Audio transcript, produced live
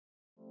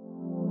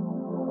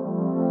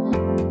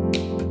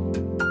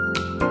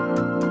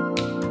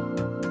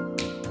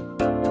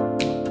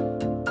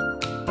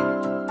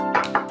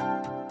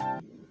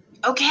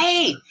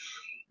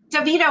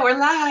Davida, we're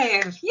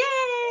live.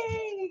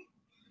 Yay!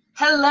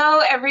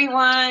 Hello,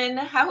 everyone.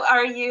 How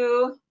are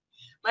you?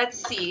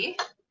 Let's see.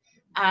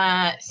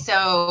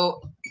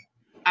 So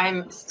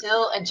I'm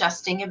still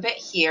adjusting a bit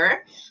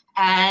here,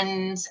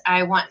 and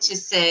I want to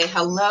say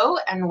hello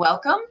and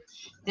welcome.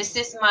 This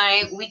is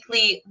my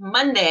weekly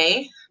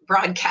Monday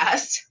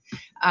broadcast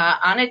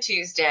on a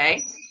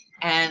Tuesday,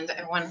 and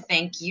I want to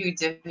thank you,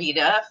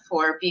 Davida,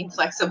 for being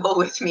flexible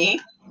with me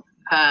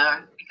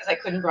because I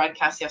couldn't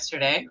broadcast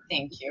yesterday.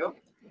 Thank you.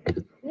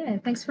 Yeah,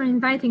 thanks for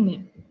inviting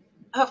me.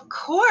 Of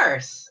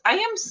course.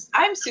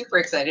 I'm super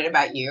excited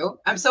about you.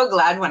 I'm so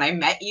glad when I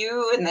met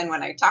you and then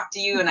when I talked to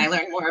you and I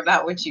learned more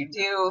about what you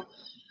do.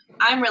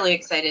 I'm really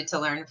excited to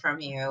learn from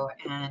you,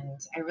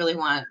 and I really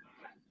want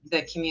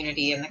the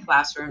community in the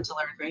classroom to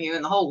learn from you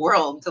and the whole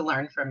world to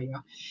learn from you.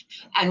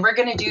 And we're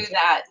going to do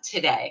that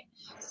today.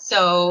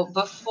 So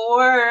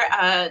before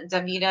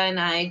Davida and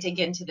I dig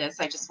into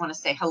this, I just want to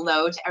say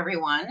hello to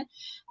everyone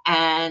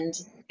and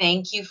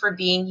thank you for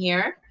being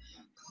here.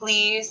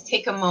 Please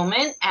take a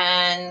moment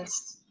and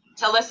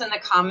tell us in the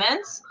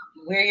comments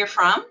where you're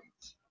from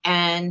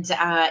and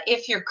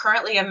if you're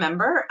currently a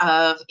member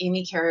of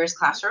Amy Carrier's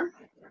classroom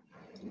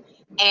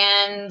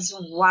and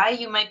why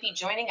you might be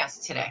joining us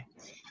today.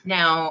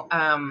 Now,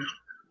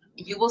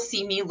 you will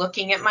see me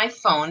looking at my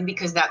phone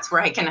because that's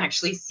where I can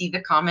actually see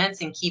the comments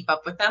and keep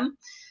up with them.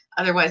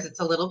 Otherwise, it's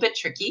a little bit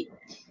tricky.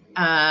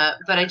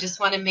 But I just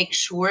want to make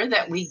sure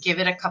that we give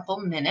it a couple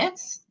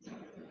minutes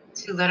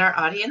to let our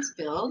audience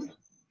build.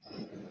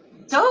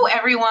 So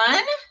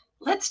everyone,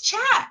 let's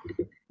chat.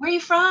 Where are you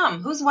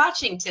from? Who's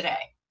watching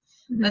today?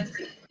 Let's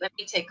see. Let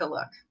me take a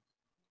look.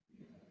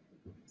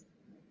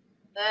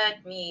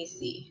 Let me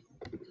see.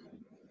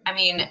 I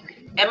mean,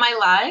 am I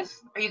live?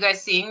 Are you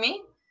guys seeing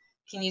me?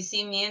 Can you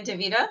see me and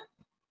Davida?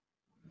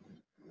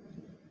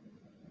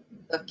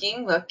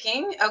 Looking.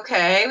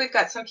 Okay, we've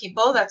got some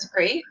people. That's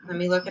great. Let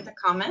me look at the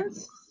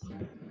comments.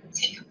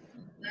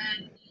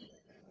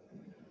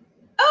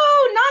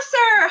 Oh,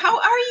 Nasser, how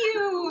are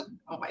you?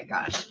 Oh my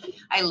gosh,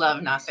 I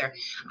love Nasser.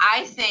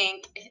 I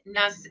think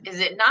is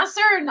it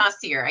Nasser or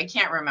Nasir? I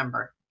can't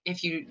remember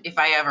if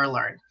I ever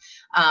learned.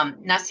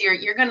 Nasir,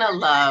 you're gonna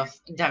love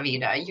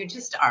Davida. You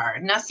just are.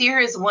 Nasir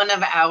is one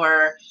of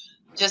our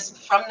just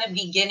from the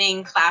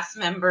beginning class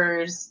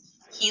members.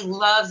 He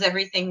loves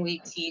everything we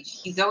teach.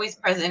 He's always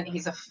present.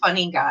 He's a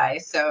funny guy.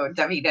 So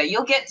Davida,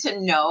 you'll get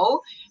to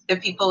know the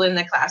people in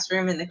the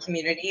classroom and the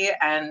community,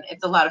 and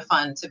it's a lot of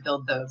fun to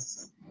build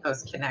those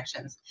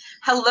connections.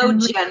 Hello,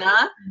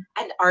 Jenna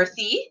and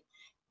Arthi.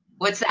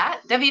 What's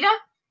that, Davida?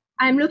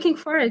 I'm looking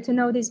forward to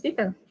know these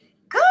people.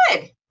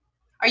 Good.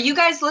 Are you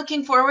guys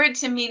looking forward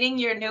to meeting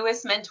your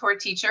newest mentor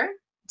teacher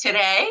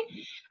today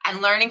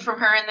and learning from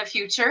her in the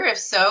future? If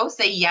so,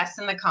 say yes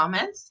in the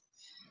comments.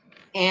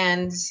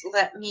 And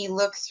let me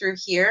look through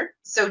here.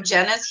 So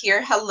Jenna's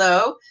here.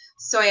 Hello.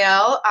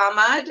 Soyal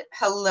Ahmad.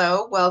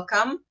 Hello.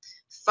 Welcome.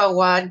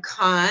 Fawad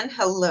Khan.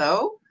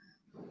 Hello.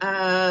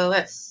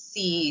 Let's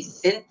see.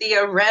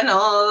 Cynthia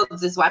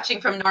Reynolds is watching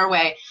from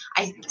Norway.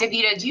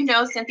 Davida, do you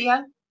know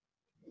Cynthia?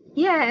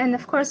 Yeah, and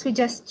of course we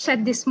just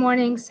chat this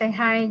morning, say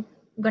hi.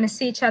 We're gonna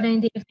see each other in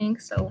the evening.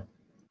 So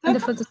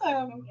wonderful to see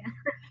you.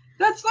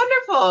 That's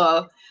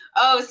wonderful.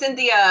 Oh,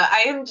 Cynthia,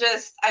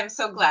 I'm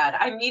so glad.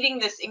 I'm meeting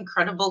this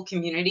incredible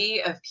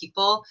community of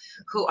people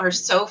who are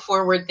so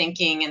forward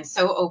thinking and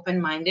so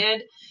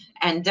open-minded.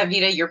 And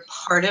Davida, you're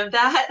part of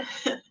that.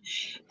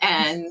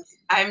 And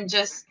I'm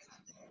just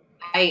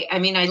I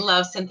mean, I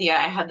love Cynthia.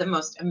 I had the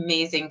most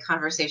amazing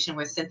conversation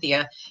with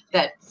Cynthia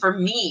that for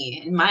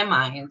me, in my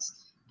mind,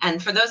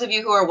 and for those of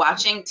you who are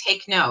watching,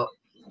 take note.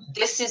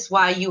 This is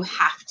why you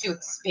have to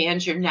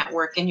expand your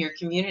network and your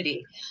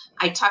community.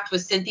 I talked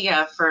with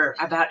Cynthia for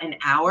about an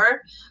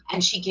hour,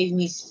 and she gave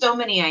me so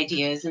many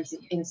ideas and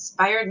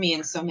inspired me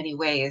in so many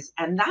ways.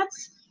 And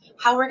that's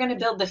how we're going to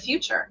build the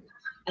future.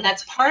 And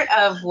that's part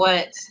of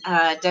what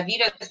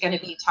Davida is going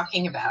to be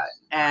talking about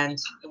and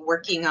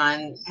working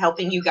on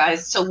helping you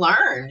guys to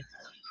learn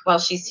while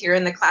she's here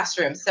in the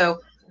classroom. So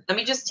let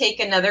me just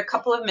take another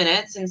couple of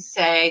minutes and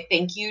say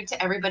thank you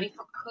to everybody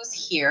who's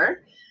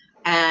here.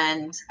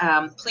 And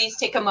please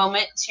take a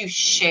moment to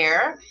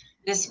share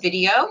this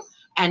video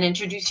and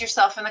introduce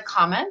yourself in the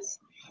comments.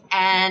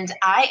 And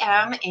I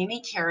am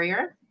Amy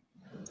Carrier.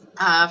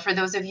 For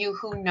those of you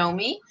who know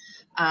me,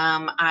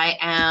 I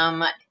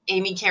am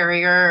Amy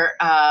Carrier,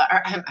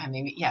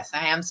 yes,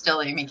 I am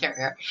still Amy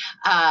Carrier.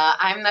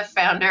 I'm the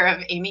founder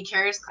of Amy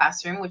Carrier's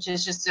Classroom, which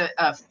is just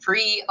a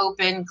free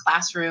open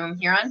classroom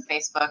here on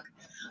Facebook,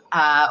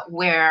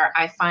 where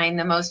I find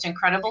the most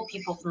incredible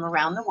people from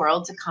around the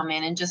world to come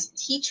in and just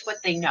teach what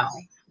they know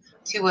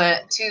to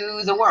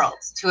the world,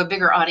 to a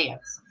bigger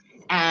audience.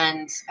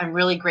 And I'm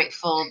really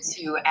grateful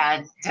to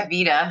add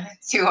Davida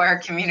to our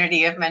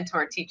community of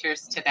mentor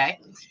teachers today.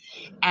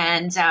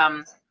 And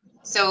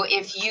so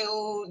if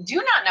you do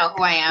not know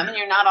who I am and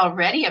you're not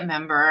already a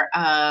member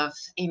of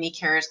Amy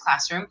Carrier's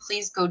Classroom,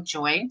 please go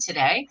join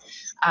today.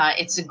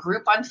 It's a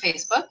group on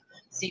Facebook.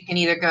 So you can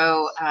either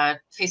go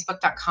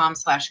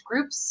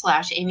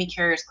facebook.com/groups/Amy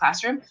Carrier's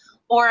Classroom,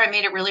 Or I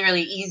made it really,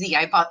 really easy.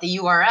 I bought the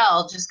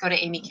URL. Just go to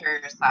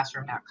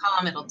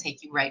amycarriersclassroom.com. It'll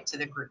take you right to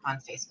the group on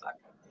Facebook.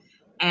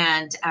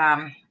 And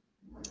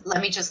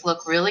let me just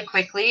look really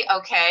quickly.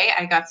 Okay,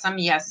 I got some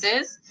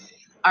yeses.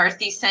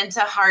 Arthi sent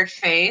a heart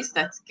face.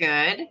 That's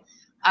good.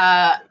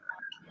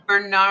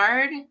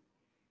 Bernard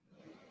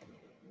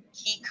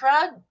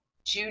Kikra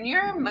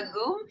Jr.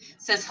 Magoo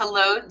says,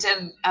 hello,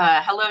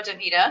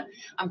 Davida.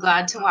 I'm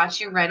glad to watch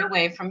you right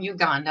away from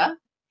Uganda.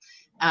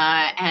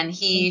 And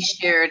he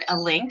shared a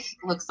link.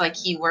 Looks like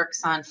he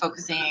works on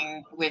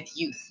focusing with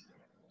youth.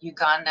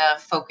 Uganda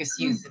Focus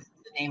Youth is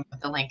the name of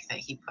the link that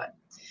he put.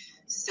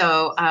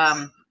 So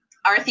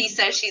Arthi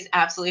says she's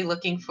absolutely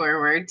looking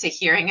forward to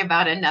hearing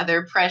about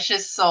another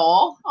precious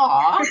soul.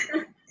 Aw.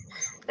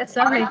 That's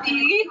lovely.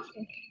 Arthi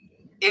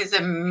is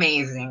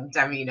amazing,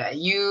 Davida.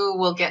 You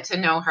will get to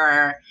know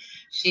her.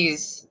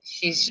 She's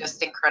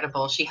just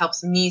incredible. She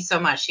helps me so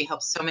much. She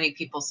helps so many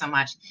people so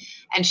much.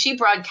 And she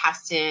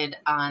broadcasted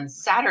on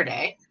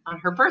Saturday, on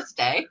her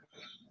birthday,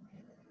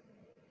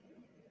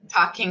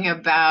 talking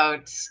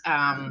about,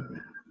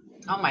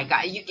 oh my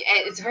God,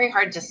 it's very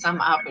hard to sum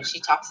up what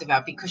she talks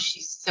about because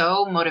she's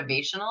so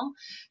motivational.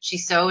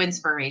 She's so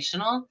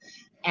inspirational.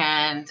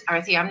 And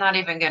Arthi, I'm not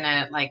even going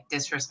to like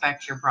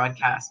disrespect your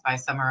broadcast by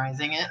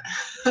summarizing it.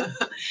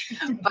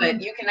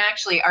 But you can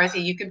actually,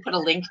 Arthi, you can put a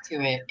link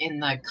to it in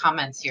the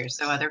comments here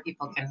so other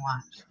people can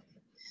watch.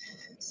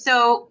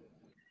 So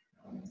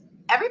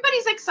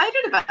everybody's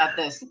excited about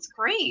this. It's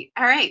great.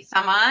 All right,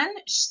 Saman,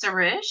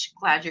 Sarish,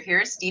 glad you're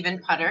here. Stephen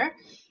Putter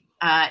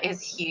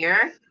is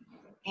here.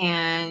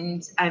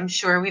 And I'm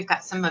sure we've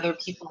got some other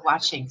people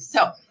watching.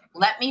 So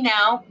let me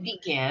now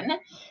begin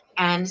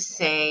and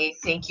say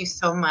thank you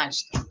so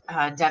much,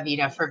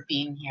 Davida, for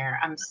being here.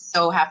 I'm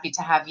so happy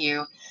to have you.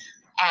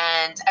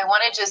 And I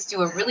want to just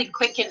do a really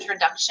quick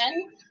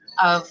introduction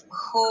of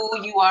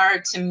who you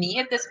are to me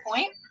at this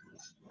point,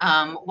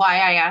 why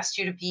I asked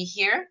you to be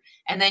here,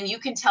 and then you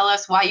can tell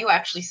us why you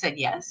actually said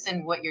yes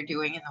and what you're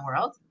doing in the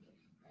world.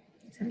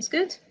 Sounds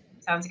good.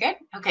 Sounds good?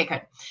 Okay,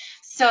 good.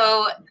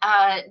 So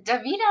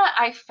Davida,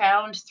 I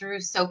found through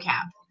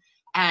SoCap.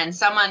 And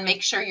someone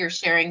make sure you're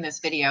sharing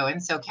this video in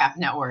SoCap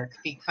Network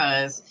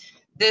because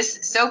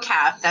this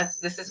SoCap,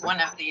 this is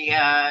one of the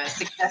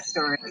success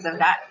stories of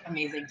that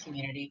amazing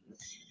community.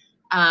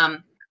 I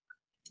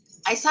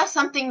saw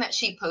something that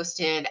she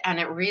posted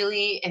and it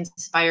really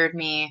inspired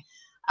me.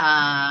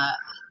 I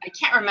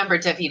can't remember,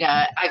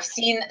 Davida. I've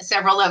seen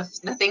several of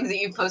the things that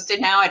you posted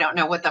now. I don't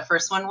know what the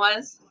first one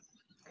was.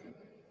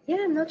 Yeah,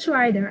 I'm not sure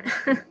either.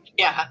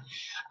 Yeah.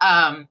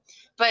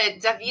 But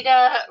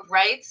Davida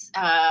writes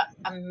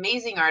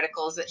amazing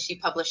articles that she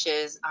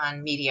publishes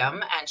on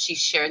Medium, and she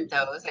shared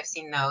those. I've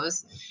seen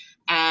those.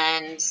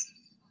 And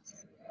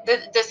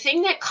the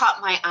thing that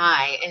caught my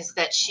eye is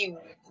that she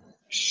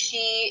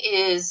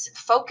is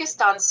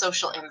focused on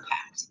social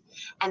impact,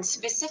 and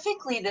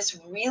specifically this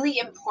really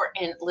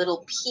important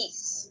little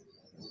piece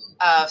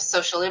of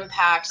social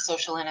impact,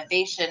 social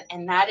innovation,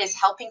 and that is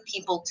helping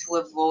people to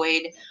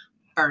avoid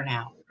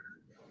burnout.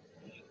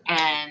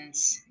 And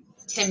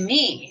to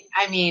me,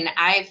 I mean,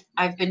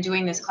 I've been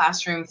doing this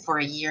classroom for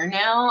a year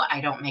now.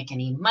 I don't make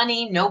any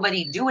money.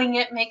 Nobody doing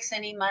it makes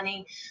any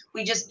money.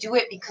 We just do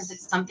it because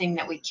it's something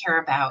that we care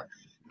about.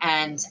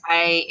 And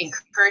I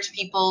encourage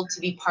people to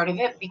be part of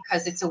it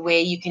because it's a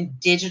way you can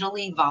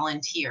digitally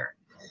volunteer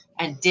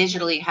and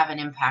digitally have an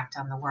impact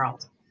on the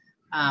world.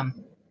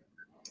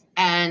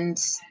 And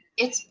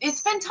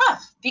it's been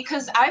tough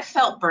because I've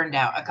felt burned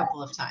out a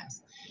couple of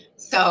times.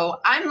 So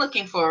I'm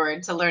looking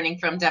forward to learning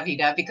from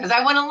Davida because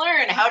I want to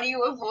learn how do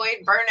you avoid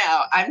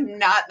burnout. I'm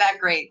not that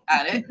great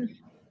at it.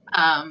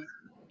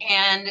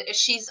 And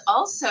she's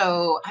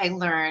also, I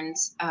learned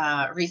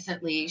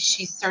recently,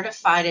 she's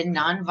certified in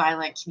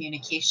nonviolent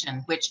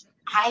communication, which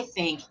I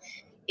think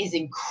is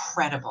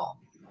incredible,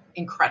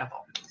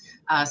 incredible.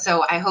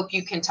 So I hope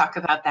you can talk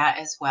about that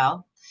as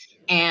well.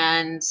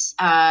 And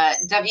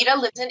Davida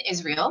lives in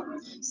Israel.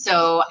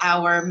 So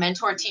our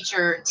mentor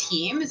teacher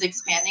team is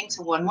expanding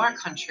to one more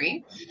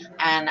country.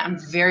 And I'm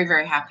very,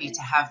 very happy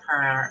to have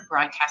her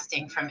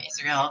broadcasting from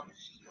Israel.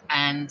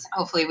 And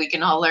hopefully we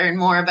can all learn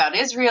more about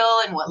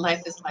Israel and what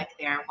life is like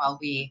there while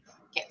we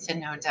get to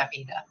know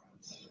Davida.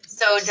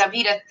 So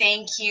Davida,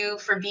 thank you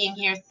for being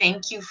here.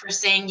 Thank you for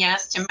saying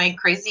yes to my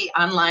crazy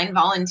online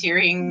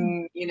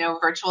volunteering,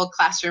 virtual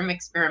classroom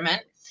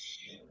experiment.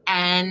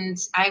 And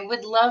I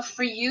would love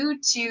for you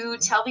to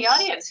tell the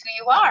audience who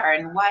you are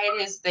and why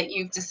it is that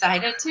you've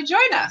decided to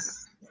join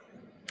us.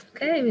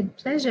 Okay, with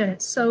pleasure.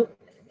 So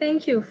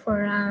thank you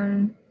for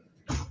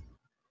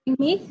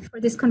me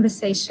for this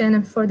conversation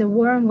and for the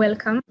warm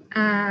welcome.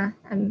 I'm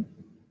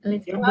a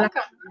little You're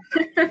welcome.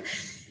 Of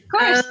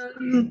course.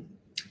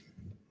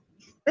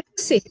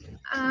 Let's see.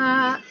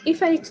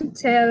 If I could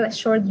tell a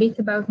short bit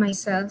about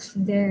myself,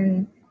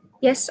 then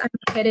yes, I'm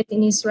located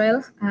in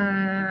Israel,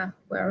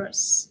 where I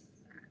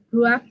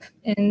grew up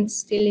and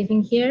still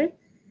living here,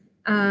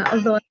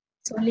 although I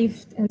also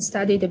lived and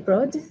studied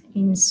abroad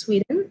in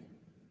Sweden.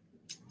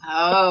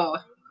 Oh.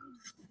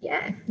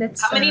 Yeah,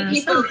 that's... How many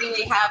people do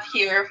we have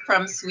here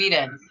from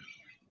Sweden?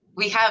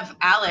 We have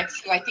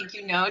Alex, who I think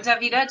you know.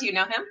 Davida, do you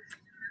know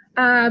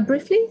him?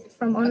 Briefly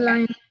from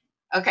online.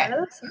 Okay.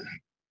 Dialogues,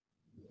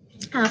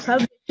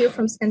 probably here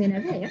from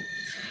Scandinavia, yeah.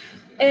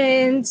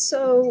 And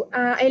so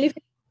I live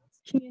in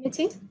a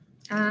community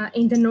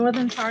in the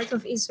northern part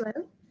of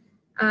Israel,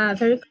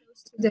 very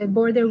close to the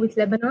border with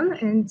Lebanon.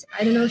 And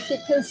I don't know if you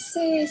can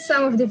see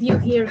some of the view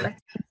here, but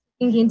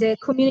in the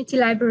community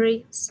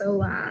library,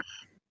 so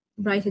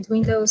brighted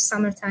windows,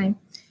 summertime.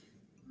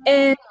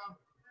 And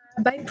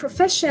by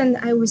profession,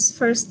 I was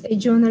first a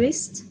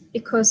journalist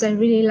because I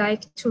really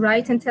like to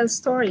write and tell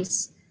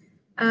stories.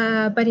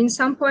 But in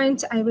some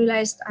point, I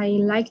realized I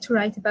like to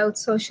write about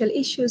social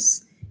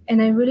issues,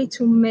 and I really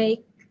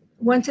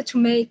wanted to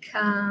make,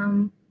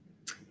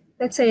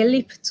 let's say, a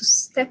leap to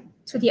step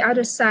to the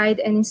other side,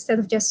 and instead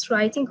of just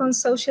writing on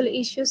social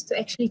issues, to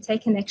actually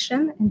take an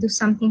action and do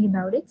something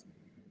about it.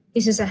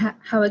 This is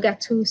how I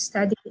got to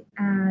study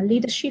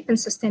leadership and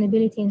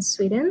sustainability in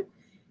Sweden.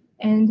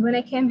 And when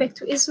I came back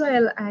to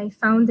Israel, I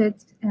founded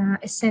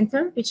a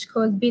center which is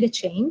called Be the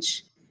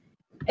Change.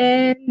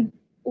 And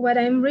what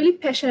I'm really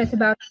passionate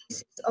about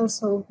is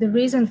also the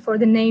reason for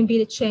the name Be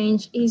the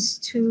Change is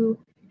to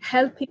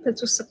help people,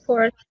 to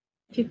support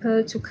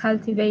people to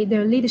cultivate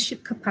their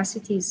leadership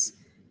capacities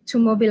to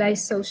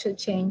mobilize social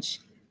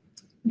change.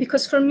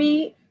 Because for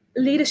me,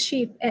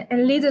 leadership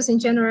and leaders in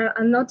general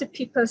are not the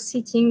people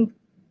sitting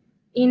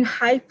in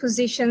high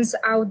positions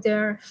out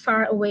there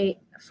far away.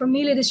 For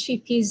me,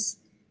 leadership is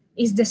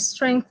the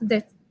strength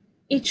that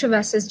each of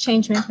us as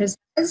change makers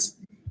has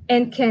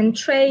and can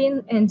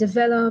train and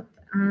develop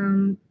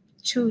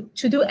to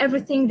do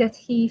everything that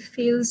he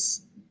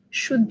feels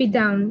should be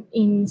done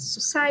in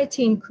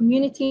society, in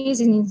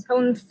communities, in his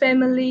own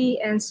family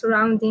and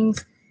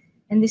surroundings.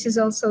 And this is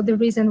also the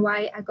reason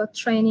why I got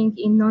training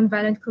in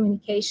nonviolent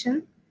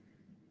communication.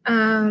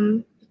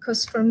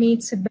 Because for me,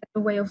 it's a better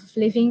way of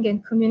living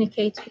and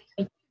communicate with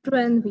my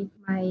children, with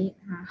my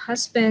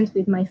husband,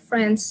 with my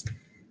friends.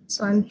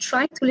 So I'm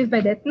trying to live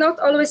by that. Not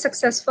always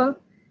successful,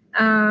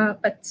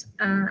 but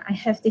I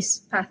have this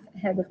path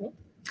ahead of me.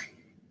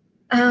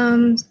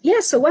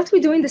 So what we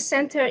do in the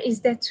center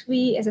is that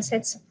we, as I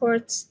said,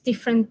 support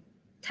different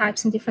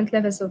types and different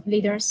levels of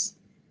leaders,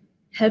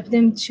 help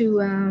them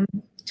to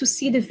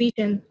see the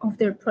vision of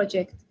their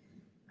project,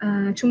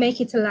 to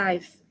make it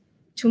alive,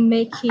 to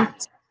make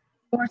it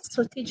more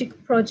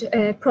strategic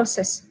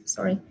process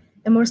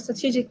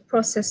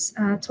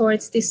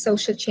towards this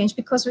social change,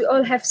 because we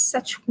all have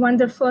such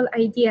wonderful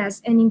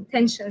ideas and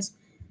intentions,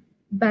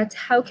 but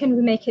how can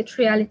we make it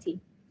reality?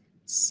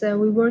 So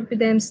we work with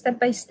them step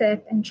by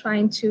step and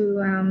trying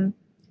to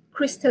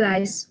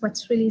crystallize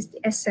what's really the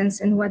essence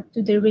and what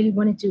do they really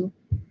want to do.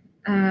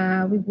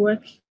 We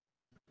work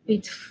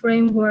with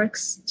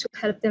frameworks to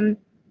help them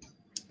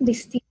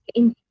distill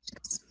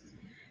intentions.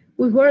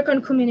 We work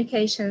on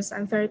communications.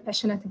 I'm very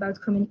passionate about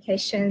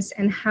communications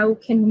and how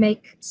can we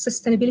make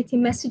sustainability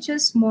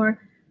messages more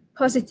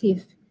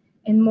positive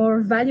and more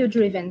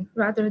value-driven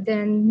rather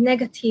than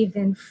negative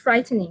and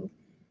frightening.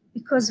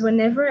 Because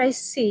whenever I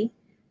see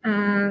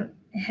a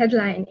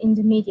headline in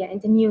the media, in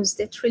the news,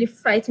 that's really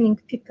frightening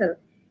people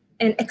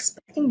and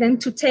expecting them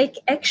to take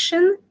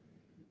action,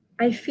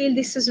 I feel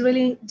this is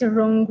really the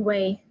wrong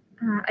way.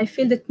 I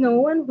feel that no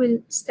one will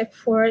step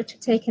forward to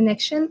take an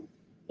action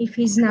if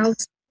he's now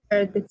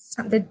scared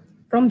that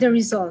from the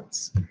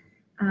results.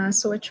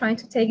 So we're trying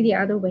to take the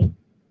other way.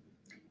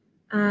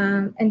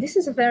 And this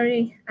is a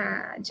very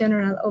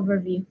general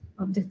overview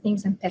of the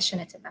things I'm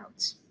passionate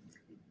about.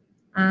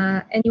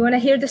 And you want to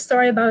hear the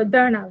story about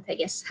burnout, I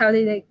guess. How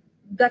did I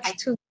got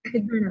to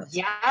burnout?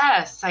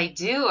 Yes, I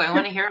do. I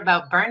want to hear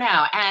about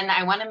burnout. And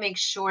I want to make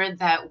sure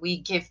that we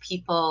give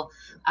people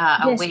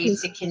a way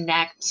to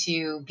connect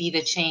to Be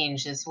the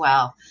Change as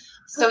well.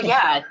 So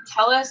yeah,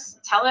 tell us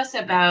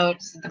about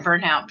the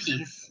burnout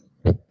piece.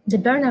 The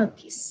burnout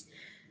piece.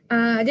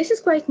 This is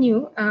quite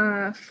new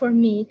for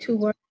me to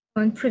work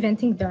on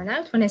preventing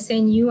burnout. When I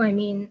say new, I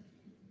mean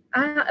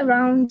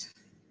around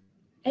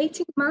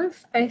 18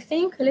 months, I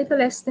think, a little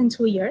less than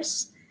 2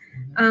 years.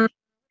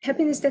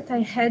 Happened is that I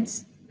had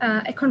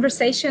a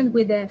conversation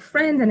with a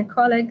friend and a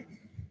colleague,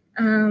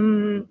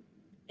 and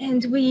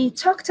we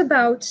talked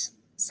about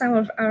some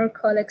of our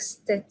colleagues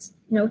that,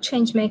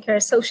 change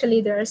makers, social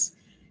leaders,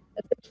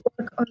 that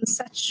work on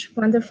such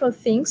wonderful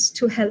things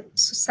to help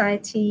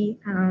society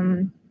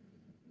and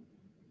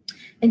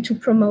to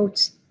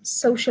promote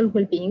social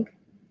well-being.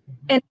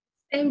 And at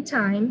the same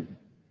time,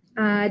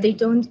 they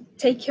don't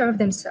take care of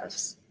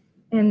themselves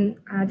and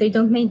they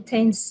don't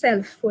maintain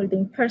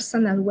self-well-being,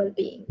 personal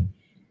well-being.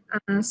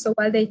 So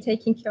while they're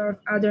taking care of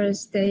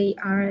others, they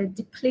are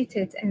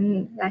depleted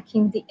and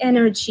lacking the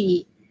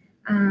energy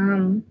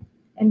and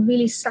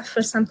really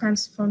suffer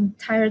sometimes from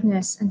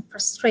tiredness and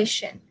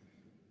frustration.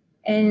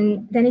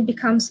 And then it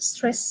becomes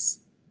stress,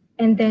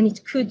 and then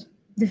it could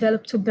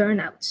develop to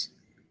burnout.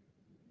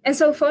 And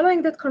so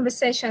following that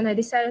conversation, I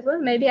decided,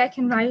 well, maybe I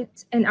can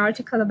write an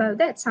article about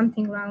that,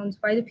 something around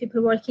why do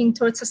people working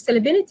towards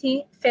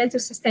sustainability fail to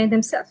sustain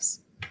themselves.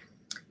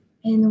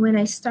 And when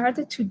I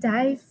started to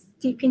dive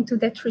deep into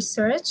that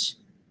research,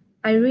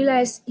 I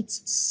realized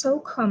it's so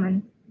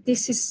common.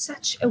 This is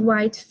such a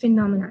wide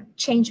phenomenon,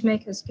 change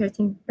makers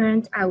getting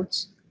burnt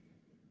out.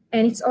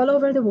 And it's all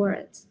over the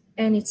world.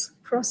 And it's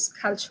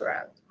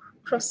cross-cultural,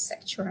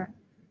 cross-sectoral.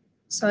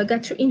 So I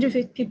got to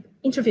interview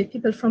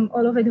people from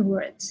all over the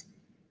world.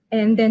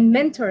 And then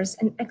mentors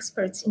and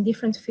experts in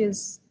different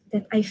fields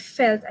that I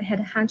felt I had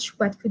a hunch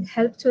what could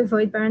help to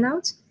avoid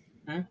burnout.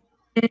 Mm-hmm.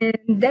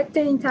 And that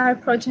the entire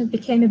project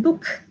became a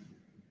book.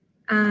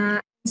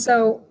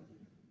 So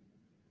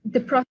the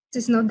process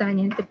is not done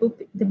yet.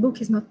 The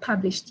book is not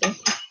published yet.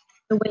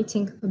 It's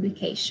awaiting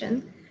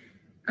publication.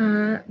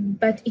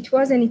 But it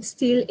was and it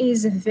still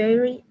is a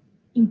very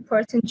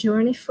important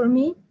journey for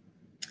me,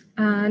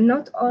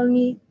 not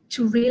only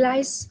to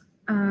realize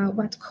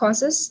what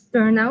causes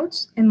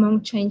burnout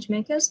among change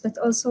makers, but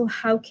also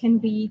how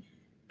can we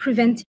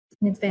prevent it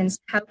in advance?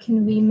 How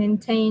can we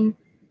maintain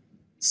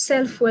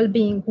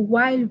self-well-being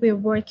while we're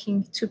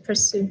working to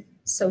pursue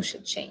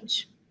social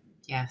change?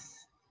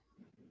 Yes.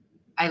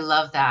 I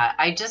love that.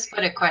 I just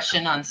put a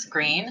question on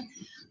screen.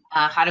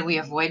 How do we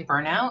avoid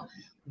burnout?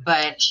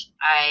 But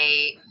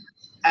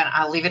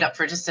I'll leave it up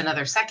for just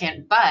another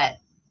second, but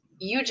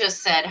you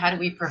just said, how do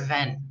we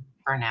prevent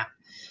burnout?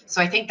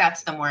 So I think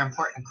that's the more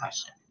important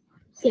question.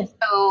 Yeah.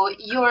 So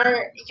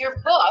your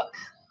book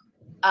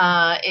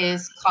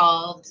is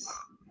called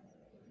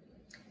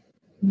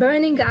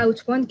Burning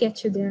Out Won't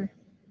Get You There.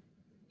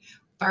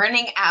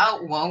 Burning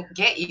Out Won't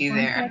Get You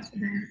There.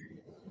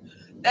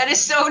 That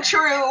is so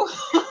true.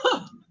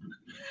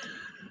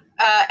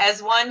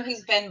 As one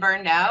who's been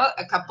burned out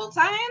a couple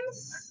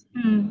times,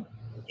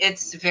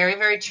 it's very,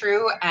 very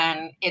true.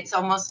 And it's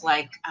almost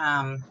like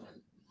a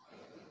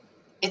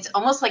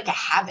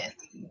habit,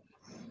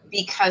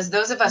 because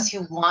those of us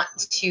who want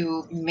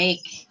to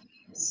make,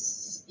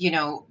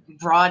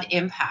 broad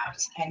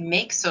impact and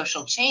make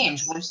social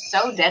change, we're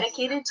so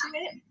dedicated to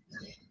it.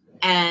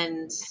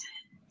 And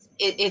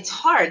it's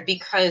hard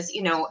because,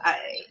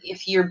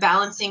 if you're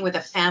balancing with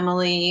a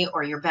family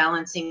or you're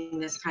balancing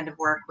this kind of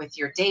work with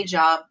your day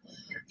job,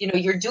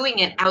 you're doing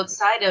it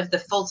outside of the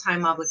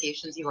full-time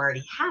obligations you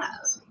already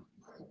have.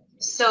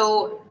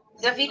 So,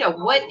 Davida,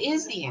 what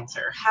is the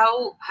answer?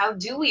 How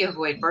do we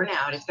avoid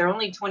burnout if there are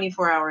only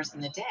 24 hours in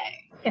the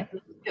day? Yeah.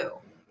 What do we do?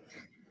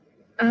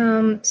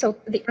 So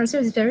the answer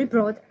is very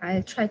broad.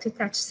 I'll try to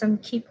touch some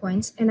key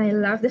points. And I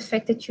love the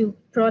fact that you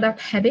brought up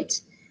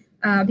habit,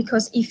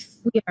 because if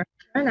we are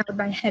burned out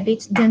by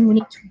habit, then we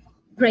need to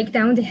break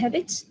down the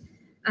habit,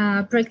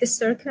 break the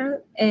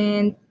circle,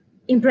 and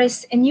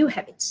embrace a new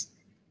habit.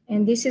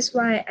 And this is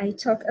why I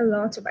talk a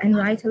lot and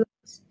write a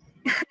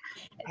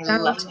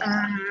lot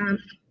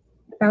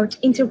about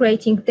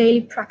integrating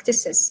daily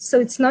practices.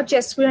 So it's not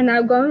just we are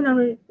now going on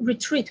a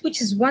retreat,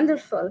 which is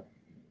wonderful,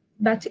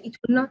 but it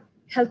will not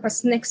help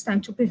us next time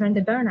to prevent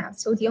the burnout.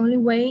 So the only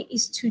way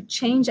is to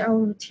change our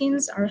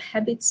routines, our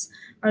habits,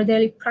 our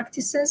daily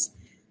practices.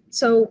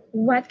 So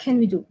what can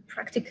we do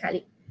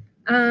practically?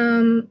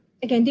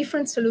 Again,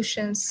 different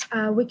solutions.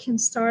 We can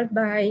start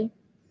by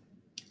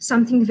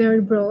something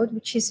very broad,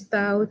 which is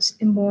about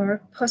a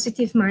more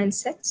positive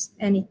mindset.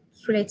 And it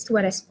relates to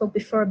what I spoke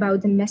before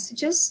about the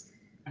messages.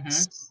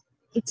 So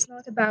it's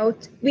not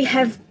about we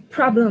have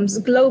problems,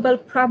 global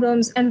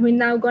problems, and we're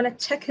now going to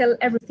tackle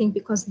everything,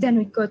 because then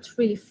we got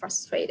really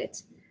frustrated.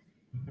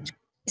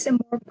 It's a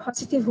more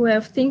positive way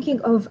of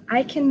thinking of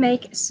I can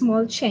make a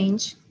small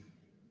change,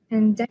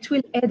 and that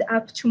will add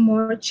up to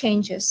more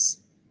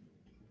changes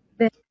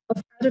that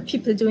of other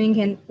people doing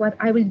and what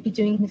I will be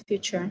doing in the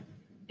future.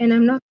 And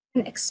I'm not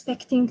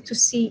expecting to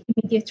see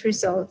immediate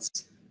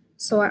results.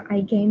 So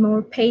I gain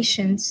more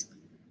patience,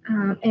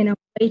 and I'm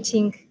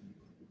waiting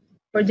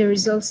for the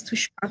results to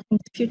show up in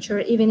the future,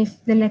 even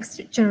if the next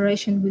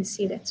generation will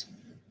see that.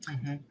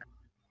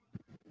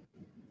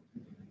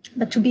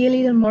 But to be a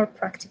little more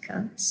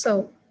practical.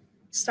 So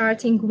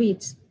starting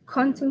with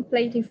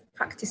contemplative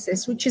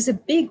practices, which is a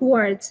big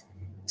word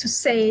to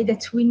say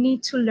that we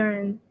need to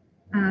learn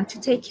to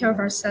take care of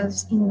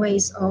ourselves in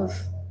ways of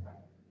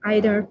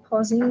either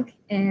pausing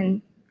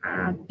and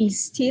be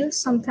still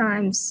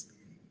sometimes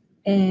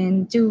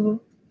and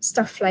do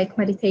stuff like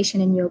meditation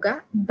and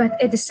yoga.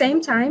 But at the same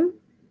time,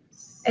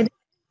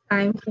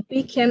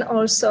 we can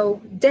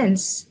also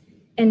dance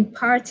and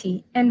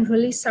party and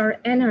release our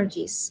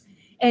energies.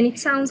 And it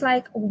sounds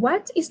like,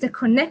 what is the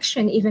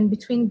connection even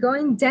between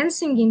going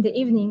dancing in the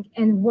evening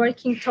and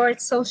working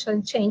towards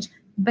social change?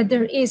 But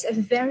there is a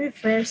very,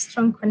 very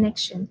strong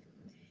connection.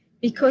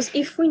 Because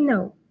if we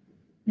know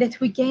that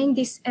we gain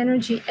this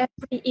energy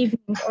every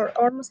evening or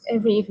almost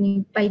every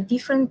evening by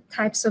different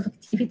types of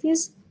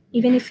activities,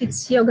 even if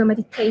it's yoga,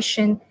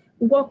 meditation,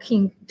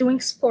 walking, doing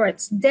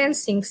sports,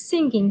 dancing,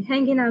 singing,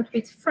 hanging out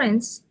with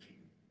friends,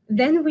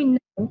 then we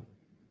know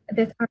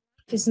that our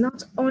life is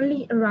not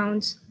only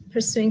around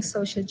pursuing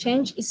social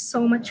change, it's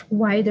so much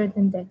wider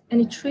than that.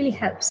 And it really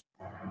helps.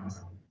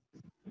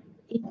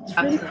 It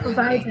really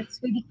provides us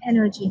with the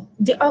energy,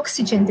 the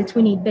oxygen that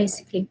we need,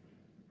 basically.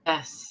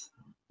 Yes.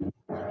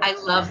 I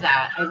love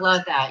that. I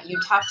love that. You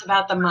talked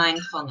about the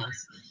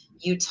mindfulness.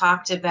 You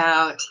talked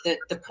about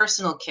the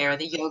personal care,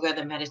 the yoga,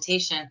 the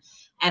meditation,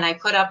 and I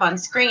put up on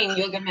screen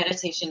yoga,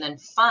 meditation,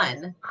 and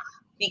fun,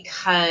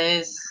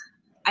 because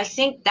I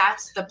think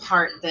that's the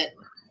part that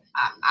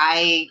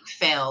I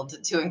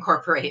failed to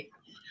incorporate.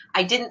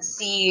 I didn't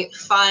see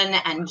fun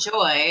and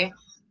joy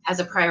as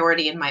a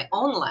priority in my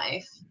own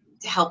life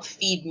to help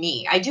feed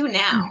me. I do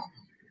now.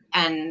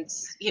 And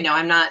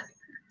I'm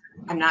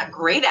not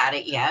great at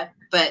it yet,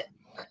 but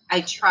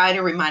I try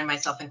to remind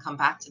myself and come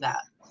back to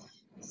that.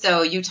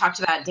 So you talked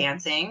about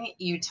dancing,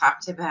 you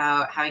talked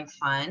about having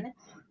fun.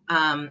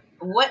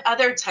 What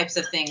other types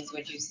of things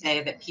would you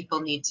say that people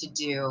need to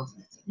do?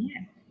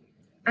 Yeah.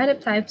 Other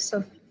types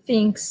of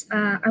things,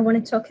 I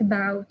want to talk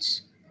about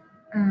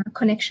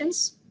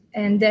connections,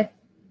 and that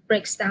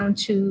breaks down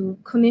to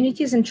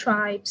communities and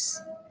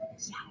tribes.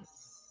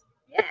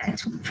 Yeah,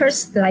 to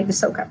first, like the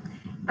SOCA,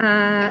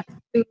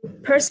 to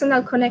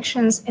personal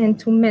connections and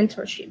to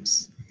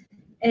mentorships.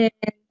 And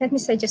let me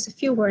say just a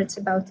few words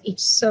about each.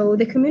 So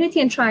the community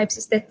and tribes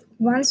is that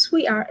once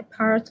we are a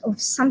part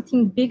of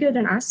something bigger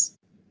than us,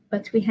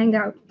 but we hang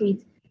out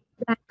with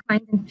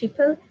like-minded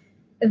people,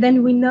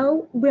 then we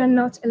know we are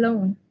not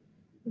alone.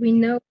 We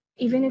know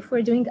even if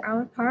we're doing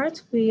our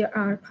part, we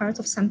are part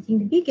of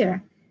something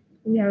bigger.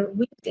 We are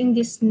within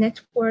this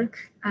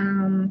network.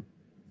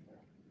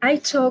 I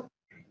talk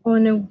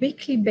on a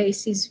weekly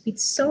basis with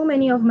so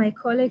many of my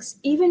colleagues,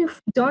 even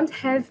if we don't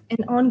have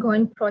an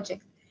ongoing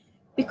project,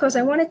 because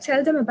I want to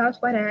tell them about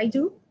what I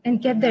do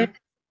and get their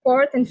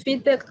support and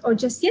feedback, or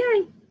just,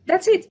 yeah,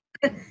 that's it,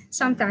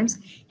 sometimes,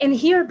 and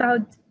hear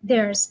about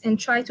theirs and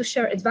try to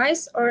share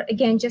advice, or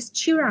again, just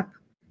cheer up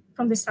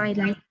from the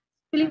sideline. It's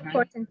really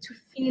important to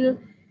feel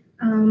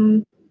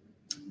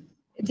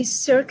this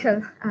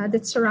circle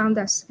that surrounds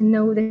us and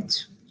know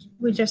that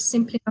we're just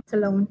simply not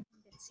alone in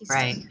that system.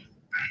 Right.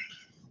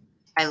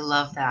 I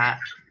love that.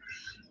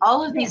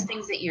 All of these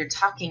things that you're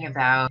talking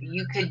about,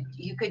 you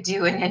could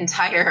do an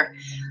entire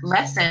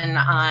lesson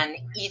on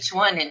each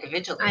one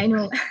individually. I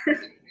know.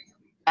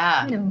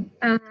 Yeah.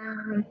 I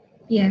know.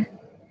 Yeah.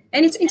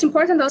 And it's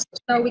important also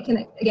to know, we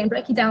can again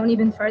break it down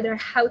even further,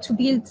 how to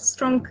build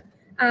strong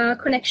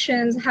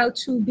connections, how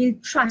to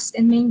build trust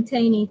and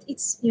maintain it.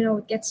 It's,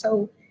 it gets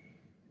so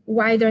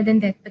wider than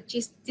that, but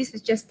this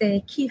is just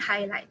the key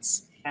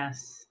highlights.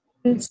 Yes.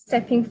 And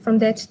stepping from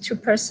that to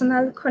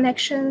personal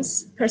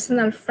connections,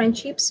 personal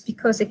friendships,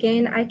 because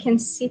again, I can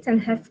sit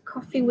and have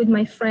coffee with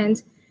my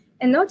friend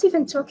and not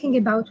even talking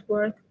about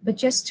work, but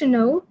just to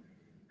know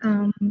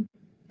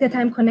that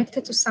I'm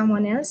connected to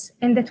someone else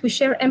and that we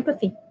share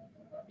empathy.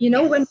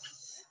 When we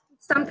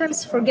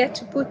sometimes forget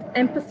to put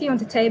empathy on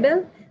the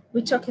table,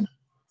 we talk about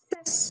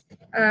success,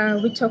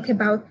 we talk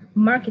about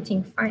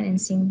marketing,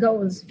 financing,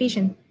 goals,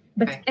 vision,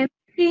 but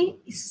empathy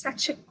is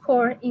such a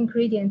core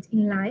ingredient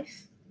in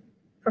life,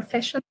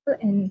 professional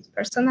and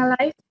personal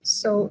life.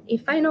 So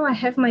if I know I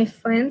have my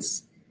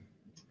friends,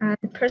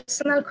 the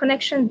personal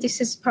connection,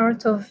 this is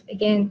part of,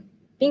 again,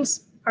 being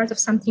part of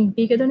something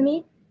bigger than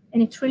me,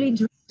 and it really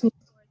drives me to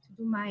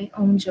do my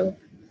own job.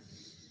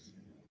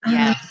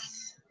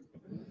 Yes.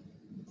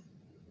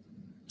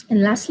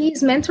 And lastly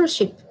is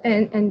mentorship,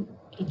 and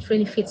it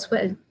really fits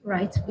well,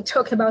 right? We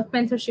talk about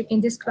mentorship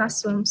in this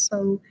classroom.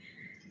 So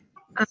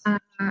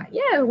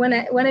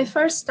when I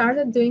first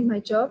started doing my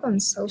job on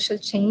social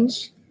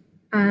change,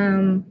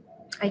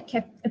 I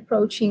kept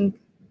approaching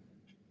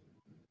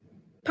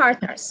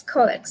partners,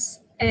 colleagues,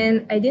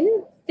 and I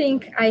didn't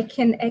think I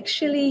can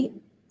actually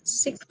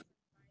seek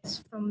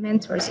advice from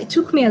mentors. It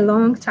took me a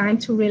long time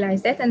to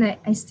realize that, and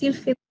I still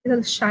feel a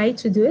little shy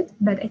to do it,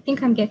 but I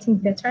think I'm getting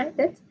better at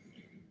it.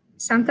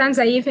 Sometimes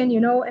I even,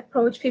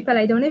 approach people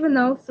I don't even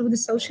know through the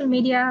social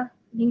media,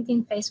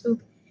 LinkedIn, Facebook,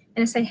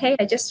 and I say, hey,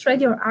 I just read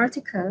your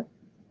article.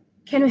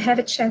 Can we have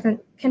a chat and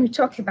can we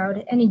talk about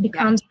it? And it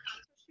becomes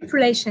a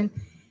relation.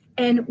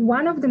 And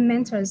one of the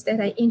mentors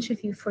that I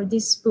interviewed for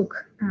this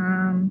book,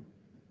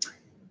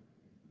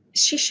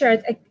 she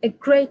shared a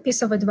great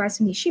piece of advice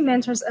with me. She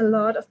mentors a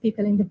lot of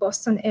people in the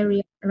Boston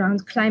area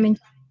around climate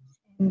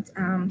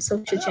and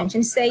social change.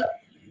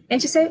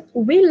 And she said,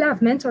 we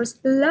love mentors,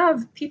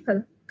 love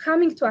people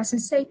coming to us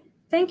and say,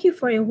 thank you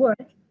for your work.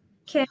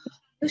 Can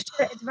you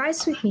share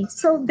advice with me?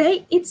 So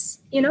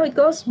it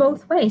goes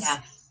both ways.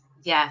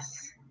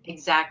 Yes,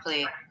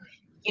 exactly.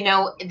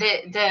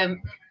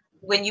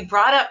 When you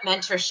brought up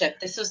mentorship,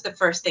 this was the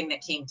first thing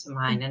that came to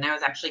mind. And I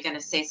was actually going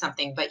to say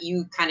something, but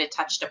you kind of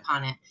touched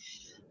upon it.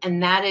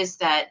 And that is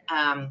that,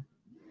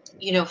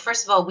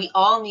 first of all, we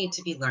all need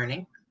to be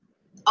learning,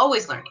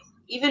 always learning.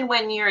 Even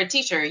when you're a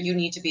teacher, you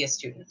need to be a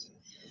student.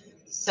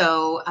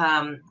 So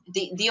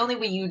the only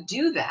way you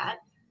do that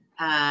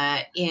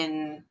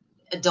in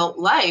adult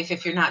life,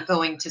 if you're not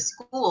going to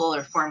school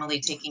or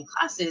formally taking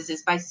classes,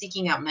 is by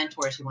seeking out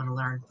mentors you want to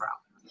learn from.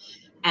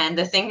 And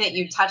the thing that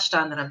you touched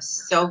on that I'm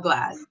so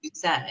glad you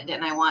said,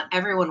 and I want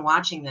everyone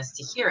watching this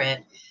to hear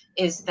it,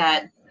 is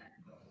that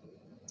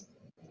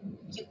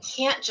you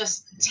can't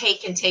just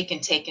take and take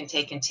and take and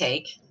take and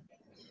take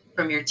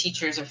from your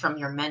teachers or from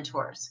your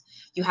mentors.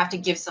 You have to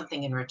give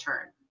something in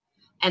return.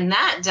 And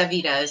that,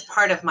 Davida, is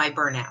part of my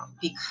burnout,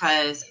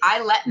 because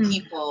I let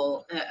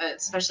people,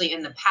 especially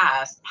in the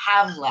past,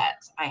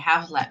 I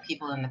have let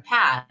people in the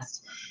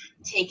past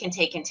take and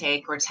take and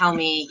take, or tell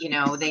me, you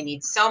know, they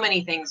need so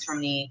many things from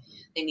me.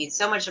 They need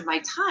so much of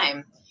my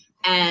time.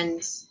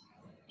 And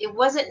it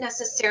wasn't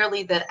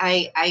necessarily that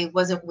I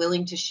wasn't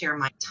willing to share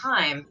my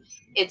time.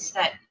 It's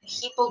that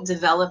people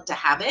developed a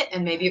habit,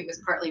 and maybe it was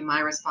partly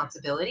my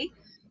responsibility,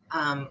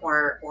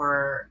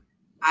 or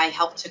I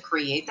helped to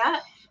create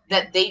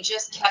that they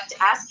just kept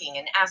asking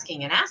and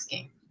asking and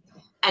asking.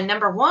 And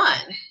number one,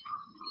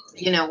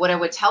 you know, what I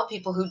would tell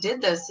people who did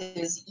this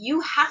is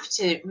you have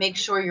to make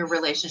sure your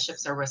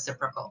relationships are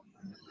reciprocal.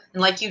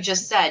 And like you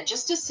just said,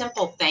 just a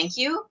simple thank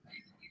you.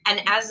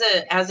 And as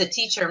a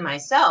teacher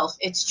myself,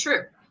 it's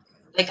true.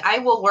 Like, I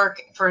will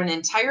work for an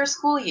entire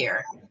school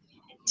year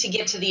to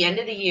get to the end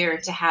of the year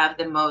to have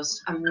the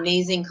most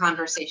amazing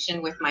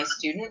conversation with my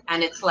student.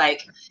 And it's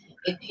like,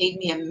 it paid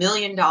me $1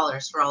 million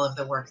for all of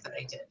the work that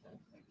I did,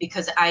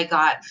 because I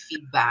got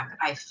feedback.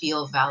 I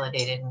feel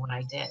validated in what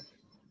I did.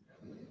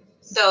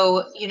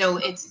 So, you know,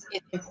 it's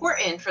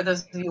important for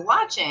those of you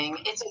watching.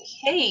 It's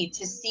okay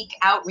to seek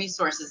out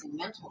resources and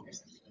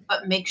mentors,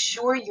 but make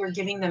sure you're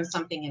giving them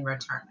something in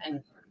return.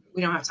 And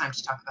we don't have time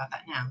to talk about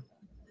that now.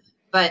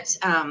 But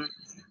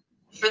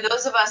for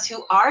those of us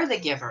who are the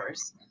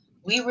givers,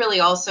 we really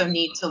also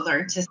need to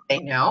learn to say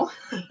no,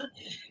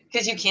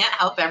 because you can't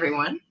help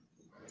everyone.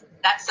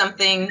 That's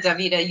something,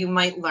 Davida, you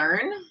might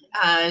learn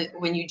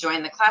when you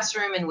join the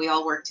classroom and we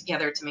all work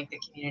together to make the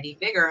community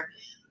bigger.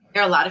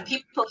 There are a lot of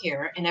people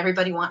here, and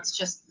everybody wants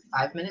just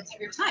 5 minutes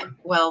of your time.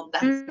 Well,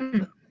 that's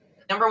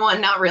number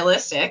one, not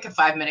realistic, a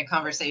 5-minute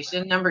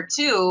conversation. Number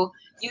two,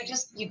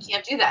 you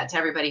can't do that to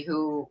everybody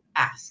who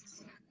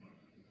asks.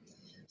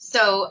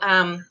 So,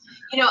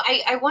 you know,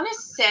 I want to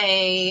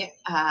say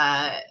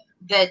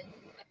that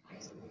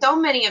so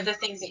many of the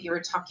things that you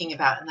were talking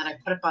about and that I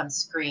put up on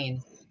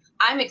screen,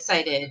 I'm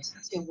excited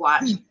to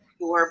watch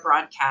your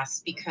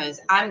broadcasts,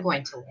 because I'm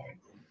going to learn.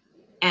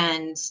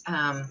 And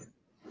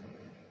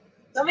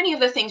so many of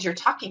the things you're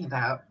talking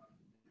about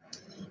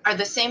are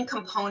the same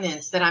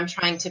components that I'm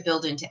trying to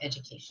build into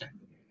education.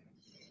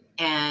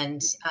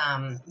 And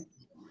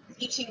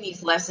teaching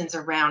these lessons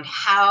around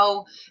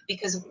how,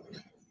 because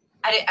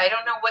I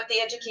don't know what the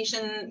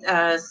education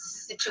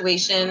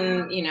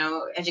situation, you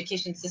know,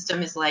 education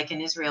system is like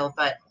in Israel,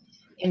 but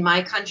in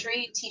my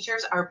country,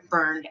 teachers are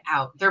burned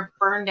out. They're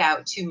burned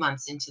out 2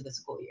 months into the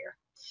school year.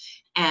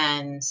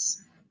 And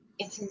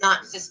it's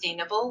not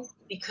sustainable,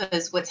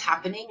 because what's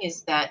happening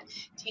is that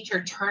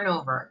teacher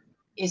turnover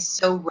is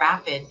so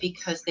rapid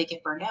because they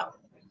get burned out.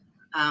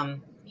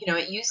 You know,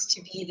 it used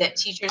to be that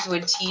teachers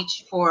would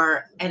teach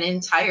for an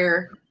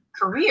entire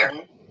career,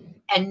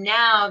 and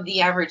now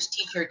the average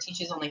teacher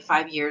teaches only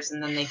 5 years,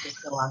 and then they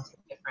just go on to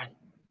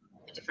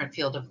a different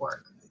field of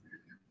work.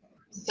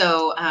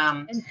 So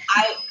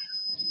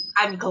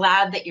I'm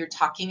glad that you're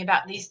talking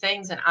about these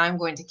things, and I'm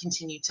going to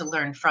continue to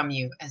learn from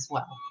you as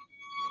well.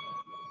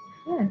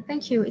 Yeah,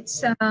 thank you.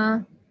 It's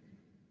I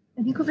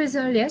think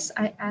overall, yes,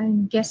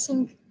 I'm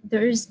guessing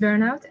there is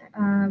burnout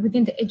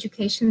within the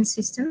education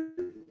system.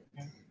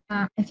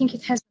 I think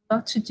it has a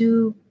lot to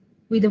do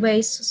with the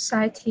way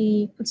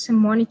society puts a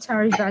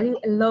monetary value,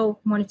 a low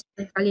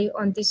monetary value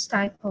on this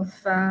type of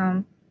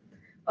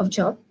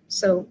job.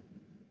 So,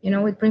 you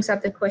know, it brings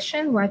up the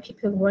question why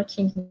people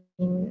working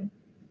in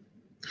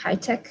high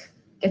tech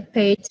get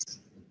paid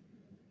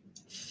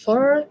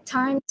 4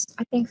 times,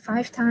 I think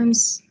 5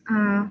 times,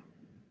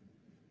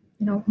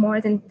 you know, more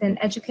than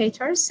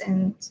educators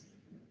and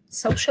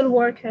social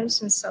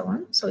workers and so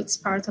on. So it's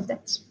part of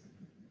that.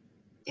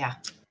 Yeah.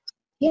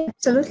 Yeah,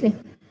 absolutely.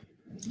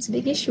 It's a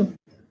big issue.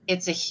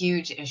 It's a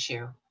huge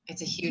issue.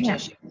 It's a huge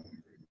issue.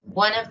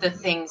 One of the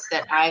things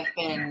that I've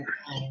been,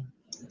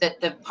 that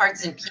the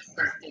parts and pieces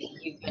that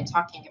you've been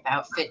talking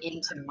about fit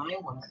into my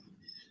work.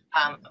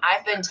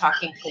 I've been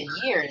talking for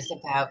years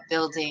about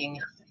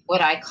building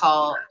what I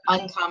call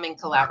uncommon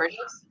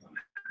collaboratives.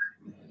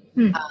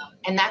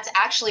 And that's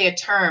actually a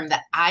term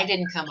that I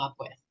didn't come up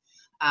with.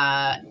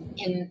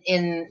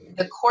 In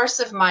the course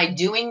of my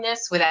doing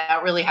this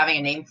without really having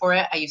a name for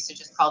it, I used to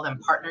just call them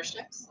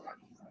partnerships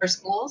for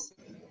schools.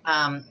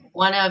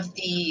 One of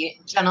the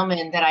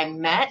gentlemen that I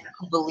met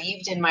who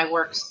believed in my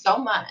work so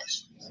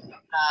much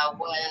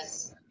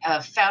was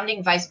a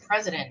founding vice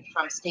president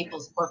from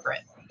Staples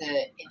Corporate,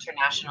 the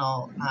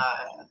international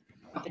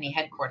company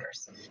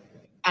headquarters.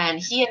 And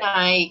he and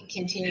I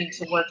continued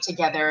to work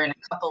together in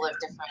a couple of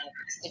different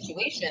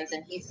situations.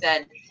 And he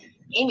said,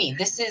 Amy,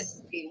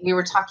 we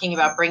were talking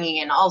about bringing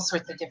in all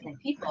sorts of different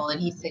people. And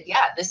he said,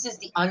 yeah, this is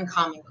the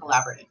uncommon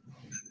collaborative.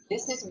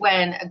 This is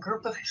when a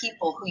group of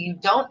people who you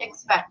don't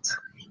expect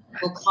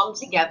will come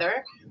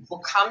together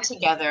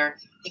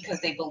because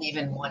they believe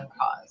in one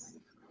cause.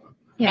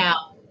 Yeah.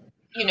 Now,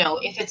 you know,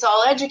 if it's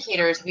all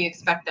educators, we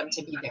expect them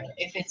to be there.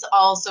 If it's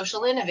all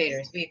social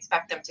innovators, we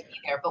expect them to be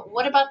there. But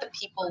what about the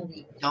people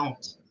we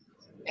don't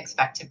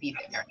expect to be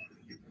there?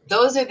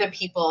 Those are the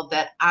people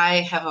that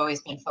I have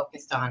always been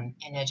focused on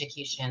in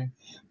education.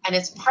 And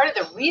it's part of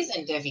the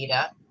reason,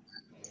 Davida,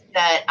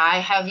 that I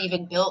have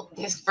even built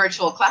this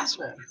virtual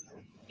classroom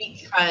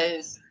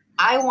because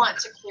I want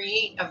to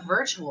create a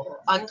virtual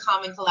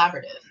uncommon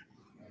collaborative.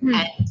 Hmm.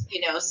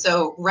 And,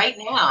 so right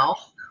now,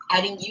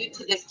 adding you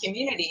to this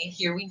community,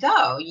 here we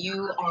go.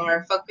 You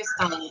are focused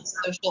on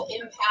social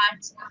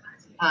impact,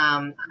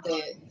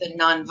 the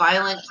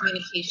nonviolent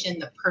communication,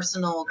 the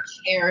personal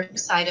care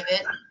side of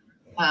it.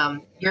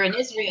 You're in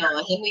Israel,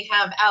 and then we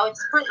have Alex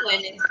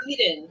Bertlin in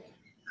Sweden,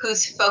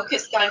 who's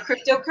focused on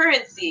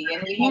cryptocurrency,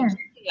 and we have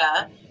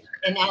Yeah. Julia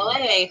in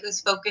LA,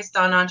 who's focused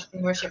on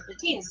entrepreneurship for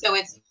teens. So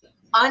it's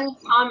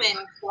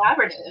uncommon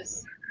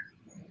collaboratives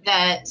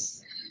that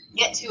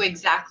get to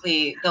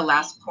exactly the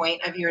last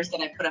point of yours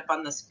that I put up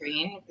on the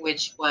screen,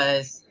 which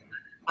was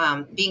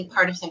being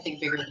part of something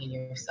bigger than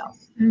yourself.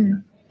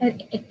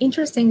 And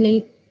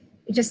interestingly,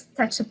 we just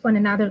touched upon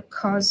another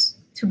cause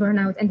to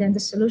burnout and then the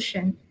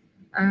solution.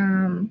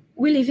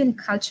 We live in a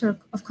culture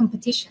of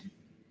competition.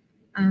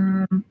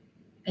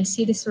 I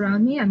see this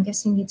around me. I'm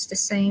guessing it's the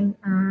same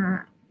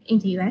in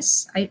the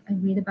US. I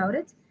read about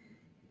it.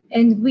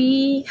 And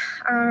we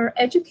are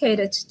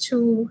educated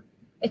to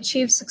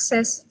achieve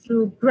success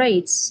through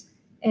grades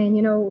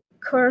and,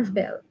 curve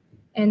bill.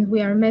 And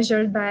we are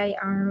measured by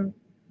our,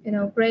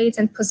 grades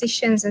and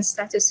positions and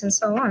status and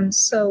so on.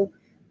 So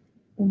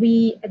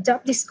we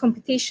adopt these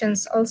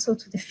competitions also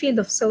to the field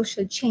of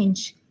social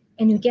change,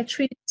 and we get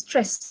really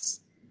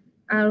stressed.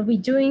 Are we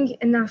doing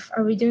enough?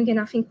 Are we doing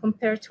enough in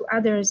compared to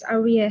others?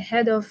 Are we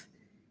ahead of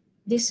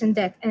this and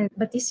that?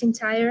 But this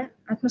entire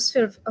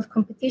atmosphere of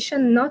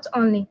competition not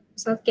only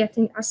is not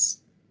getting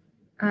us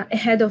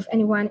ahead of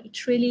anyone,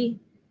 it really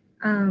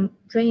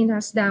drained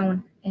us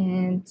down,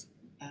 and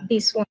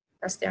this won't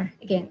get us there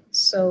again.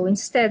 So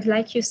instead,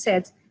 like you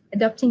said,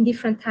 adopting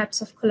different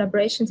types of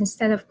collaborations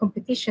instead of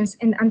competitions,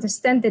 and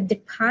understand that the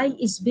pie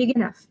is big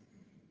enough,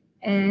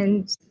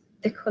 and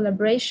the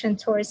collaboration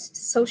towards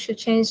social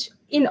change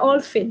in all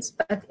fields,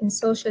 but in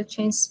social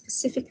change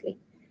specifically,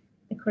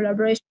 the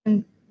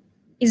collaboration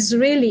is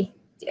really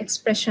the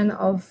expression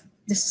of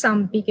the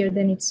sum bigger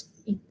than its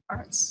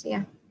parts.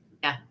 Yeah.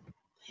 Yeah.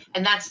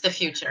 And that's the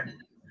future.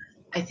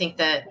 I think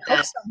that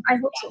I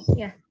hope so.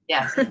 Yeah.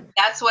 Yes,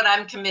 that's what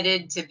I'm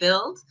committed to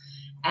build.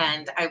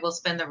 And I will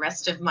spend the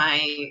rest of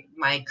my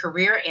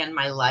career and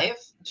my life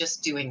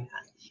just doing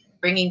that,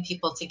 bringing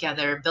people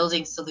together,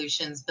 building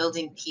solutions,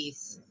 building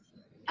peace.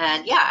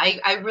 And yeah,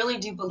 I really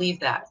do believe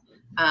that.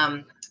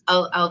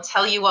 I'll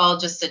tell you all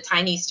just a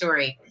tiny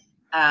story.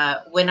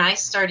 When I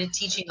started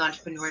teaching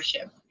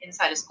entrepreneurship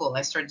inside of school,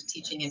 I started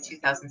teaching in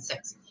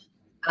 2006.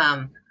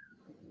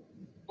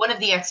 One of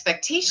the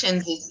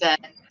expectations is that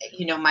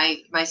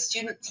my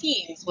student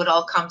teams would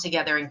all come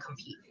together and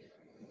compete.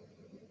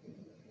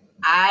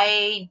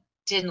 I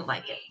didn't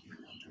like it,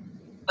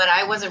 but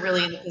I wasn't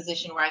really in a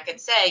position where I could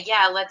say,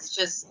 yeah,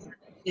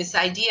 this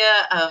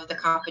idea of the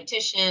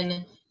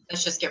competition,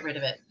 let's just get rid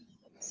of it.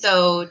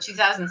 So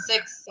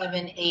 2006,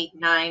 7, 8,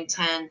 9,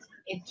 10,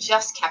 it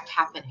just kept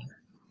happening,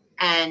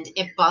 and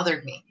it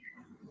bothered me.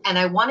 And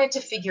I wanted to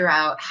figure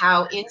out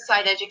how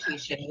inside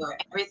education, where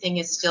everything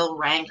is still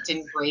ranked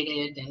and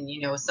graded and,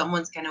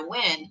 someone's going to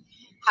win,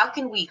 how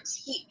can we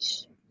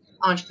teach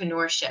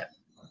entrepreneurship?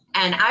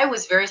 And I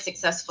was very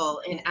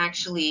successful in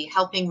actually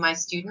helping my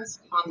students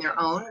on their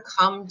own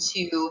come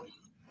to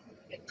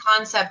the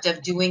concept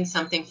of doing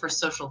something for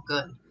social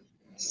good.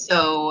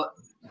 So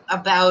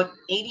about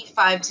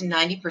 85 to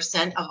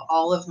 90% of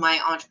all of my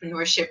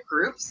entrepreneurship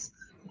groups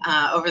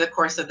over the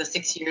course of the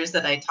 6 years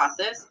that I taught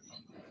this,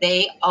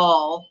 they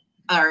all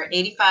are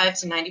 85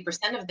 to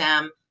 90% of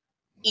them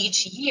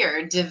each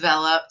year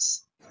developed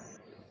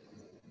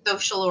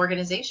social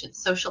organizations,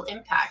 social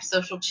impact,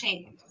 social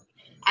change.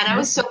 And I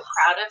was so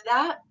proud of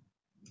that.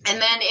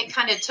 And then it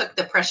kind of took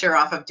the pressure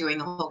off of doing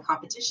the whole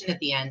competition at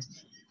the end.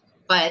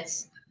 But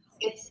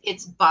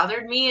it's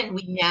bothered me, and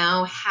we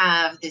now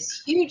have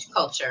this huge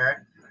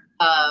culture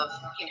of,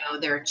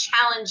 there are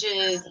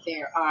challenges,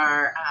 there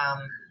are,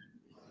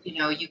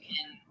 you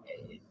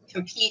can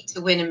compete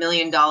to win $1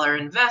 million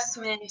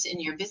investment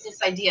in your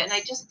business idea. And I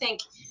just think,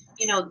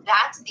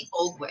 that's the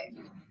old way.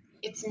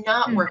 It's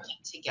not working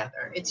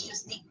together. It's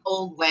just the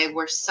old way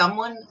where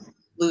someone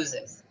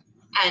loses.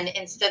 And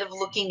instead of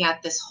looking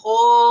at this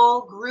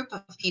whole group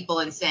of people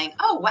and saying,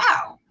 oh,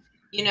 wow,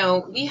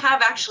 we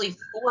have actually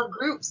 4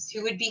 groups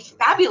who would be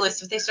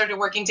fabulous if they started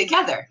working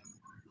together.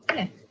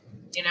 Yeah.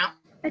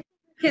 I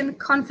can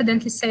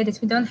confidently say that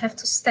we don't have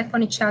to step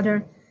on each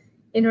other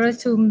in order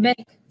to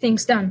make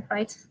things done,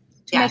 right?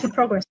 To make a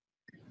progress.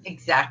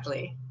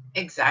 Exactly.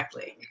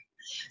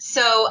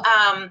 So,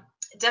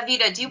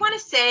 Davida, do you want to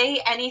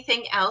say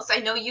anything else? I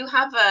know you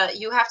have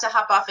to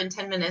hop off in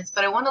 10 minutes,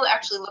 but I want to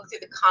actually look through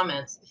the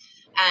comments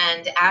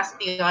and ask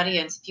the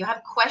audience, if you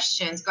have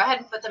questions, go ahead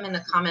and put them in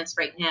the comments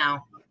right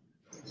now.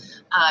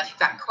 If you've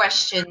got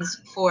questions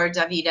for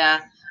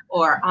Davida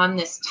or on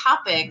this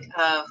topic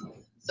of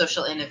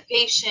social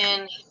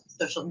innovation,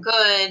 social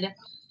good,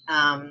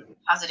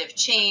 positive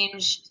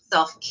change,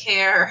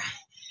 self-care,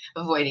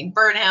 avoiding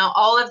burnout,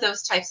 all of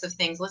those types of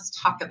things, let's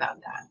talk about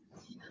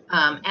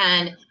that.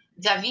 And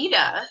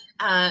Davida,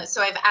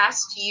 so I've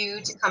asked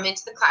you to come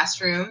into the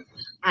classroom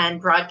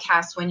and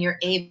broadcast when you're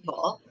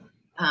able.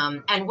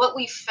 And what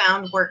we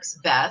found works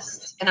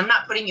best, and I'm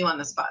not putting you on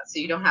the spot, so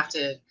you don't have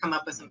to come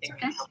up with something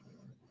right now.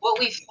 What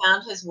we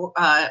found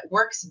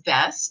works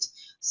best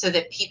so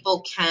that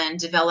people can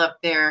develop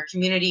their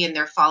community and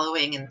their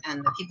following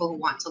and the people who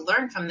want to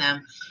learn from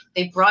them.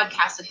 They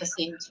broadcast at the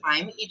same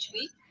time each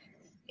week.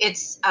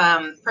 It's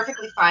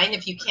perfectly fine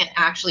if you can't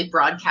actually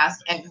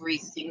broadcast every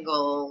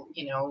single,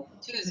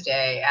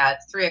 Tuesday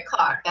at 3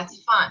 o'clock.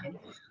 That's fine.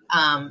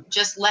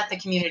 Just let the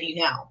community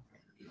know.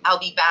 I'll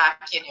be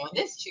back,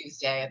 this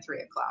Tuesday at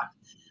 3 o'clock.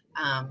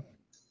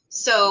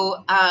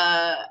 So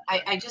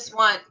I just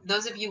want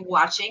those of you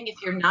watching,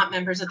 if you're not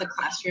members of the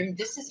classroom,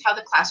 this is how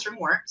the classroom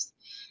works.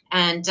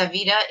 And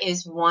Davida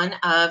is one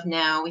of,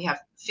 now we have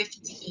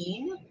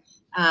 15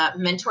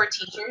 mentor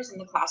teachers in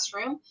the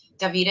classroom.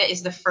 Davida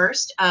is the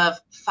first of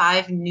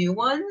 5 new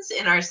ones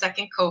in our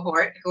second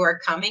cohort who are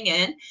coming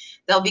in.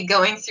 They'll be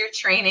going through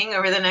training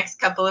over the next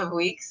couple of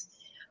weeks.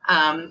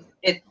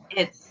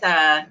 It's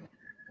a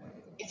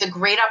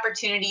great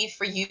opportunity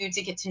for you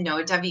to get to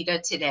know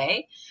Davida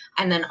today,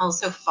 and then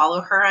also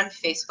follow her on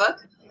Facebook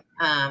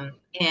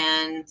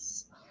and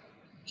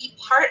be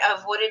part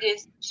of what it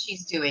is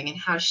she's doing and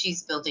how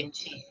she's building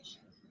change.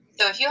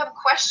 So if you have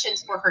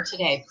questions for her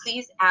today,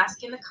 please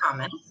ask in the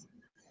comments.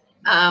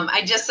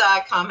 I just saw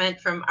a comment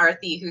from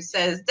Arthi who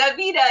says,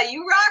 Davida,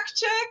 you rock,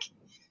 chick.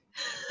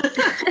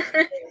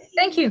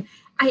 Thank you.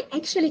 I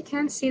actually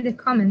can't see the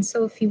comments,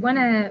 so if you want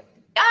to...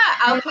 Yeah,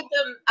 I'll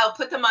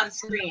put them on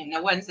screen,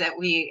 the ones that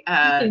we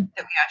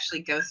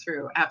actually go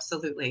through.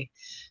 Absolutely.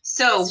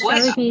 So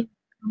what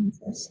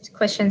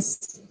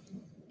questions?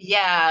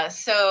 Yeah,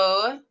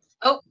 so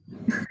let's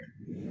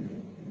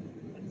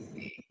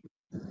see.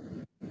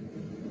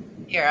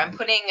 Here, I'm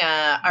putting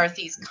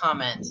Arthi's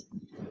comment.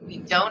 We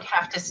don't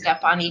have to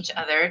step on each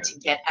other to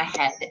get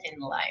ahead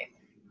in life.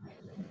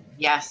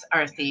 Yes,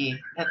 Arthi,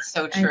 that's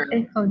so true.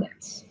 I echo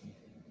that.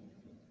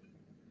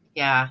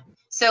 Yeah.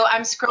 So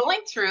I'm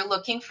scrolling through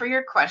looking for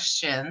your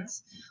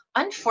questions.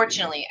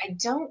 Unfortunately, I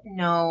don't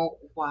know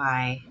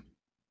why.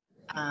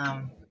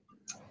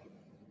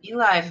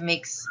 eLive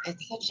makes it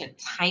such a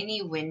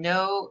tiny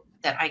window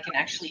that I can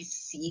actually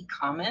see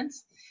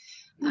comments.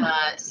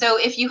 So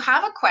if you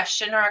have a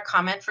question or a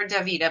comment for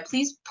Davida,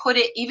 please put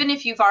it, even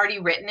if you've already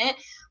written it,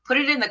 put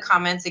it in the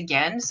comments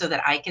again so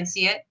that I can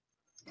see it,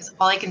 because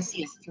all I can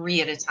see is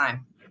 3 at a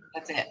time.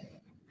 That's it.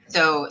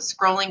 So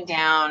scrolling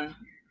down,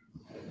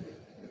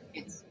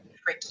 it's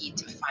tricky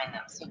to find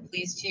them. So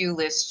please do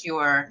list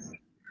your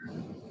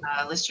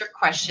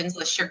questions,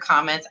 list your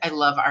comments. I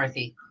love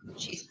Arthi.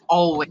 She's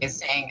always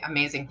saying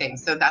amazing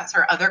things. So that's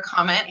her other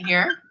comment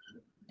here.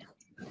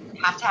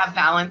 Have to have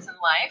balance in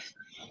life.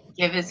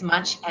 Give as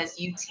much as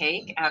you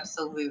take,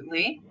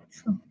 absolutely.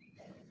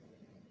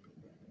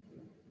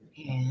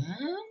 And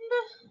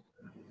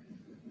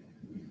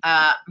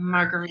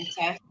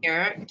Margarita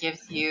here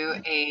gives you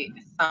a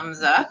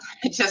thumbs up,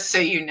 just so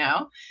you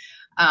know.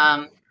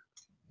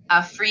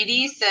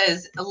 Freedy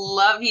says,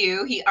 love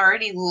you. He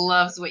already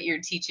loves what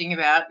you're teaching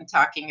about and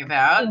talking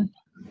about.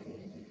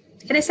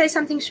 Can I say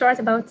something short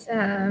about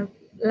the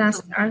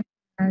last comment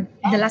by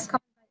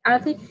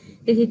Arthi?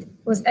 That it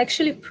was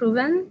actually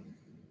proven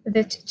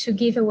that to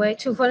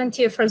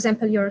volunteer, for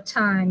example, your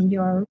time,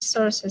 your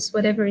resources,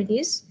 whatever it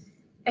is,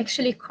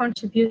 actually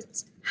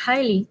contributes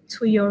highly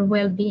to your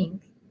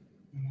well-being.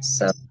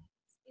 So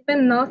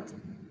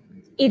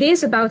it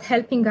is about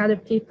helping other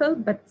people,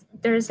 but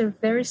there's a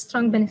very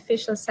strong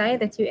beneficial side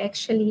that you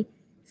actually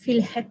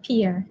feel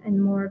happier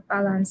and more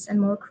balanced and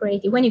more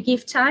creative. When you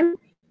give time,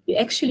 you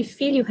actually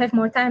feel you have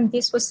more time.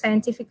 This was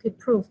scientifically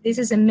proved. This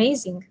is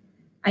amazing,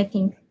 I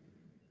think.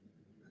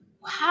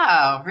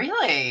 Wow,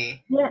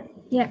 really?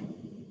 Yeah.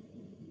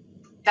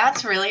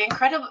 That's really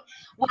incredible.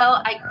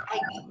 Well,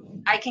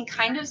 I can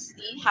kind of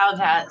see how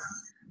that's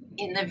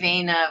in the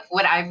vein of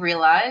what I've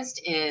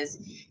realized is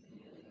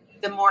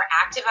the more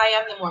active I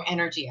am, the more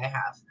energy I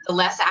have. The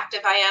less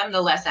active I am,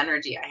 the less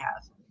energy I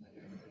have.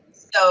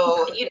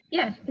 So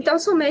yeah, it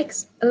also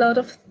makes a lot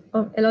of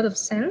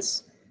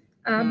sense,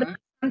 but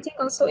something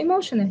also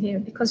emotional here,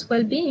 because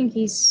well-being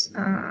is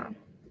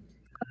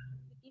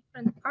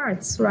different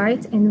parts,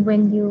 right? And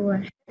when you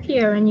are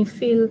happier and you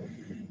feel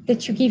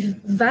that you give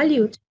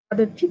value to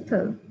other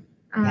people,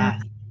 you feel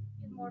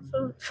more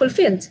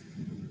fulfilled.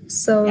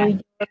 So your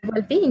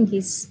well-being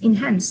is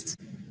enhanced.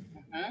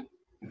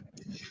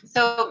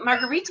 So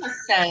Margarita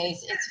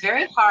says it's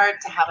very hard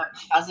to have a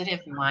positive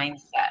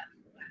mindset.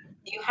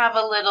 Do you have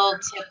a little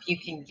tip you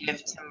can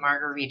give to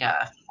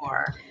Margarita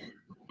for?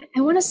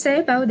 I want to say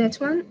about that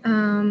one,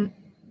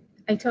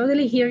 I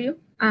totally hear you.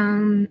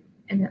 And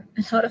a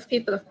lot of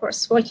people, of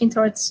course, working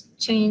towards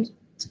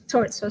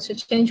social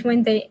change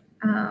when they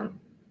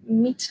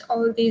meet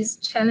all these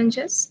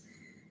challenges.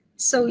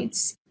 So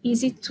it's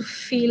easy to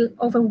feel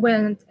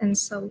overwhelmed and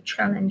so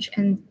challenged,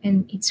 and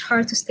it's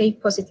hard to stay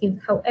positive.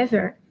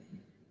 However,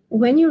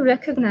 when you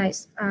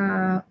recognize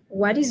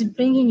what is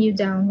bringing you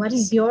down, what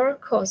is your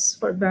cause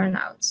for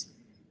burnout,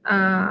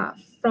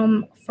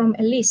 from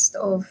a list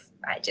of,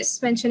 I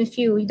just mentioned a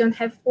few. You don't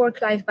have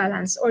work-life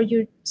balance, or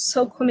you're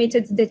so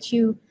committed that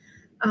you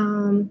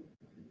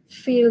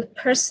feel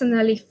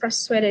personally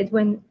frustrated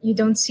when you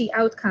don't see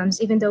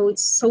outcomes, even though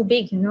it's so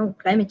big,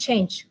 climate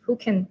change, who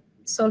can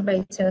solve by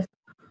itself?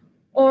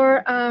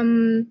 Or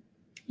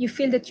you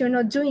feel that you're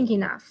not doing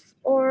enough,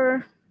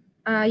 or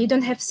you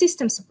don't have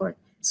system support.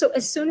 So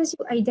as soon as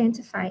you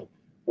identify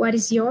what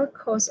is your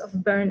cause of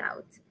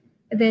burnout,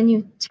 then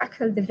you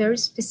tackle the very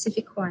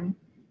specific one.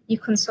 You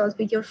consult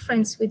with your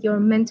friends, with your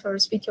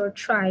mentors, with your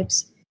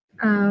tribes.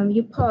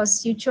 You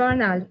pause, you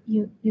journal,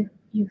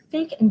 you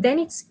think, and then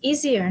it's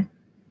easier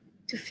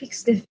to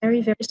fix the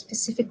very, very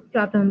specific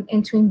problem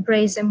and to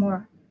embrace a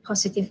more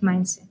positive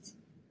mindset.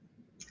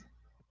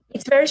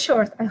 It's very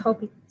short. I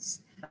hope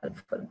it's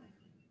helpful.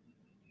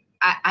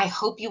 I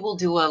hope you will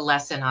do a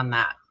lesson on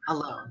that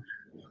alone,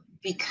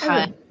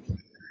 because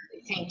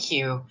thank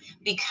you,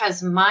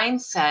 because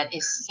mindset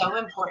is so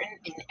important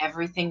in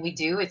everything we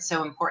do. It's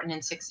so important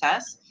in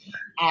success,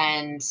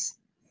 and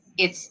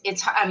it's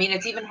I mean,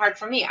 it's even hard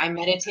for me. I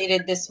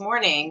meditated this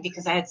morning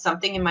because I had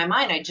something in my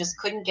mind. I just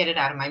couldn't get it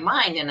out of my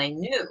mind, and I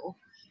knew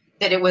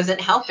that it wasn't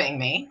helping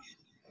me.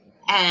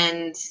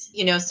 And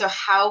so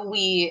how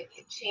we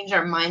change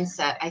our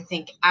mindset, I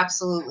think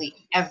absolutely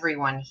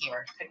everyone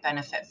here could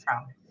benefit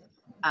from.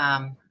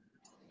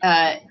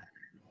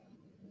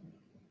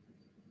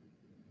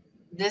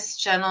 This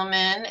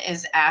gentleman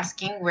is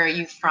asking, where are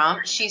you from?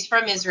 She's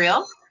from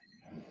Israel.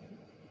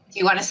 Do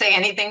you want to say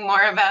anything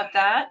more about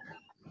that,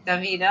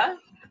 Davida?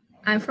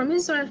 I'm from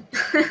Israel.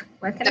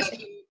 What can I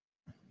say?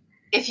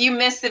 If you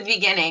missed the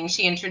beginning,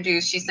 she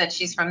said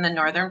she's from the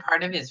northern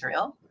part of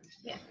Israel.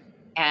 Yeah.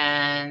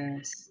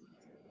 And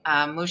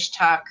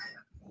Mushtaq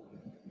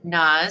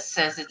Naz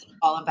says it's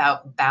all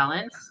about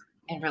balance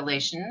and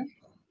relation.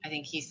 I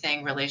think he's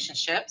saying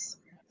relationships.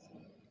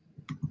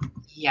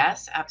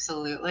 Yes,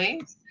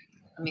 absolutely.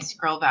 Let me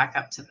scroll back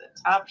up to the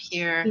top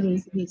here.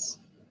 It is.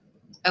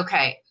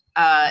 Okay.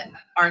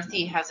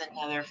 Arthi has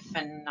another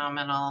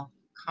phenomenal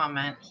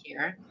comment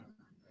here.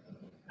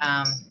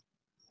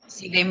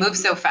 See, they move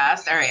so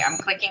fast. All right, I'm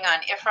clicking on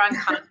Ifran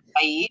Khan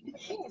Saeed.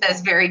 Says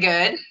very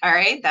good. All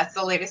right, that's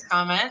the latest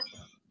comment.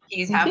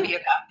 He's happy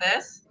about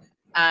this.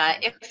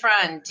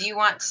 Ifran, do you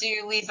want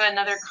to leave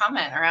another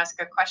comment or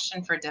ask a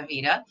question for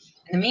Davida?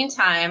 In the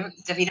meantime,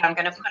 Davida, I'm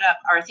going to put up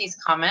Arthi's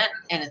comment,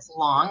 and it's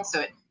long,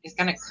 so it is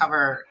going to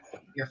cover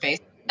your face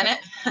in it.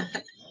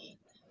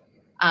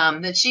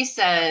 That she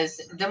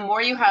says, the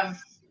more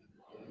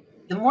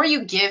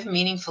you give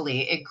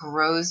meaningfully, it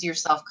grows your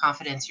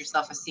self-confidence, your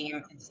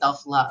self-esteem, and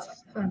self-love.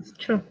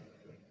 True.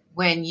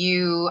 When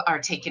you are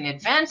taken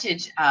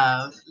advantage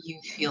of, you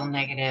feel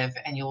negative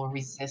and you'll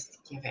resist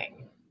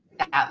giving.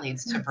 That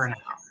leads to burnout.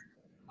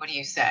 What do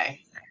you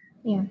say?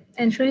 Yeah,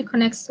 and it really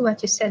connects to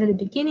what you said at the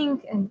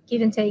beginning, and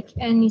give and take,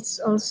 and it's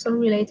also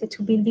related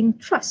to building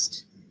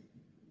trust.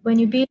 When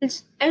you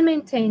build and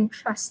maintain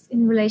trust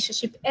in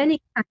relationship,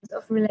 any kind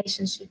of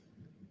relationship,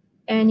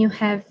 and you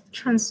have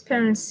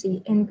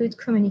transparency and good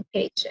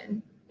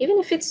communication, even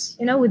if it's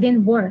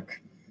within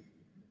work,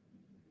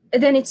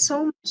 then it's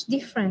so much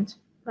different,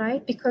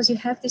 right? Because you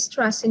have this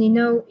trust and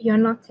you're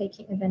not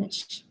taking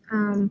advantage.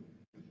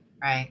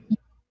 Right.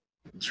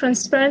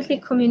 Transparently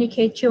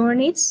communicate your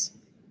needs,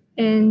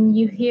 and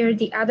you hear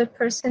the other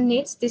person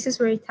needs. This is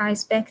where it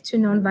ties back to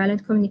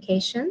nonviolent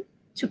communication,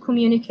 to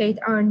communicate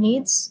our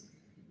needs,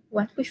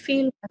 what we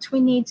feel, what we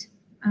need,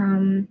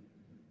 and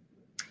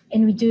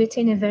we do it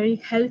in a very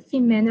healthy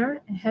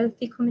manner, a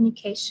healthy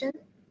communication.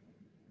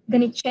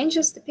 Then it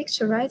changes the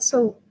picture, right?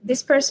 So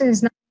this person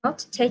is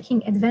not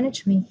taking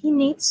advantage of me. He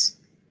needs,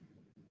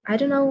 I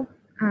don't know,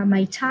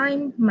 my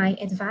time, my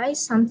advice,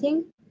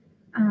 something.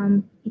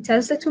 He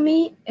tells that to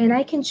me, and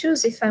I can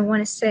choose if I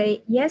want to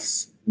say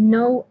yes,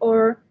 no,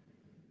 or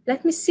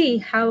let me see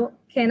how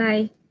can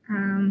I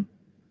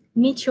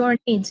meet your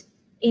need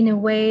in a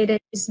way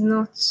that is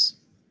not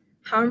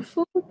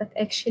harmful, but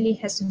actually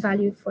has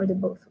value for the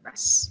both of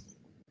us.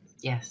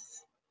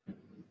 Yes,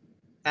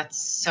 that's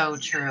so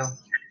true.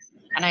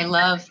 And I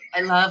love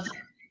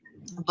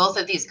both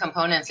of these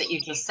components that you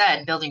just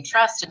said, building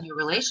trust in your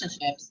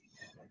relationships,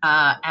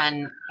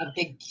 and a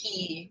big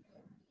key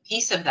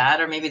piece of that,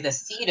 or maybe the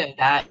seed of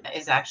that,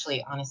 is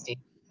actually honesty,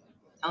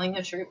 telling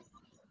the truth.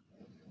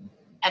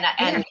 And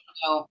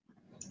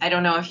I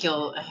don't know if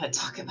you'll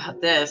talk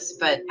about this,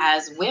 but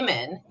as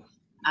women,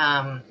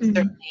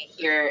 certainly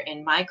here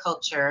in my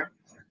culture,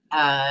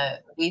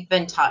 we've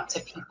been taught to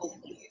people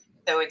please.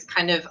 So it's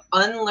kind of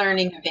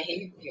unlearning a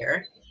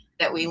behavior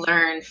that we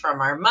learned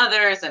from our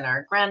mothers and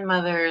our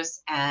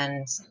grandmothers.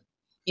 And,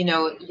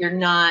 you're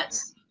not,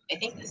 I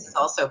think this is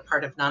also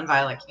part of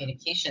nonviolent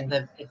communication,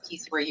 the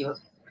piece where you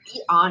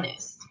be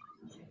honest.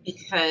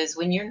 Because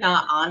when you're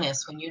not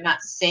honest, when you're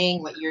not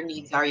saying what your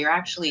needs are, you're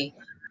actually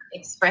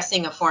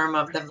expressing a form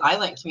of the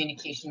violent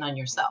communication on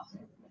yourself,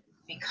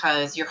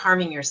 because you're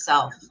harming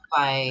yourself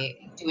by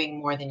doing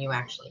more than you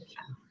actually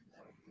can.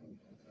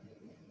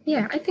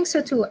 Yeah, I think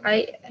so too.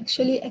 I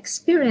actually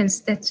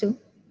experienced that too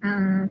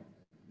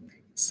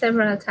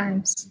several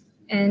times.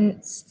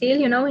 and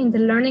still, in the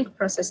learning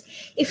process.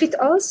 If it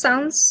all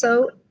sounds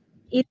so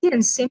easy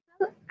and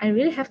simple, I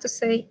really have to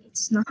say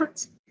it's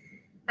not.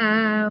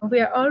 We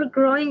are all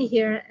growing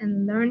here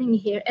and learning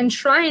here and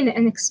trying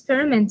and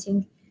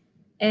experimenting.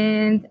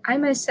 And I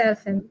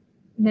myself and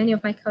many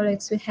of my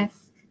colleagues, we have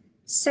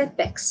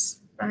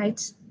setbacks,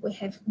 right? We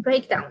have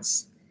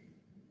breakdowns.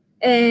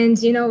 And,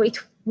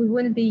 we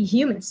wouldn't be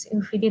humans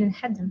if we didn't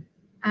have them.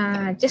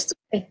 Just to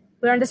say,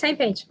 we're on the same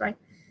page, right?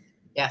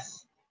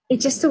 Yes.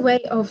 It's just a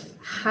way of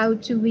how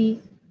do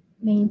we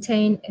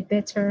maintain a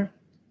better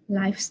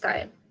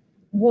lifestyle,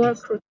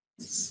 work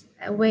routines,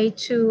 a way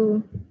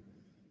to,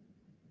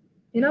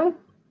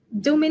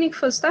 do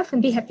meaningful stuff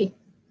and be happy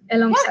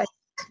alongside.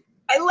 Yes.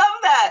 I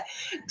love that.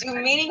 Do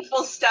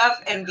meaningful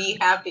stuff and be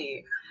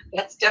happy.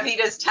 That's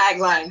Davida's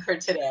tagline for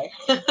today.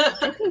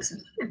 I think so.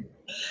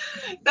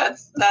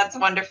 That's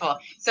wonderful.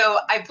 So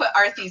I put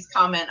Arthy's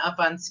comment up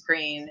on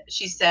screen.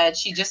 She said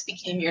she just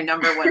became your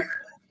number one.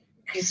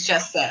 She's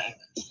just saying.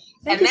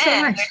 Thank you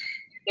so much.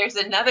 There's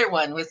another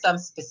one with some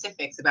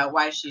specifics about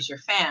why she's your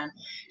fan.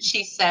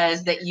 She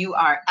says that you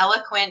are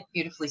eloquent,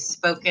 beautifully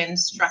spoken,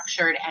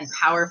 structured, and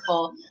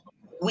powerful.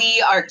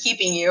 We are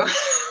keeping you.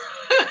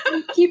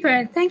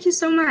 Keeper, thank you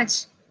so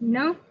much.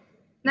 Now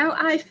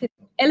I feel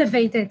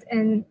elevated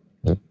and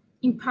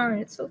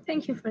empowered. So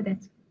thank you for that.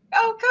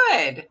 Oh,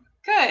 good.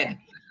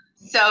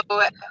 So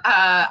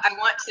I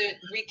want to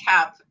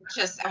recap.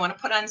 I want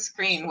to put on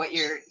screen what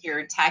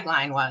your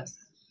tagline was.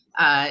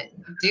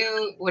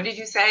 What did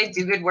you say?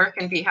 Do good work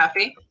and be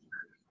happy?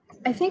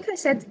 I think I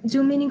said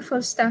do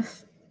meaningful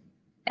stuff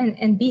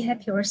and be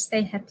happy or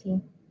stay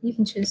happy. You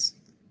can choose.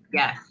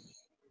 Yes.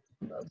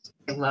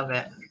 I love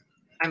it.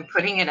 I'm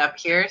putting it up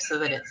here so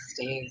that it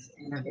stays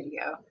in the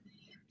video.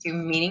 Do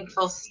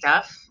meaningful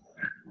stuff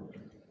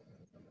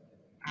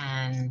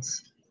and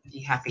be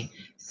happy.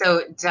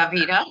 So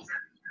Davida,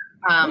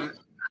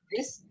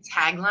 this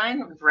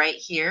tagline right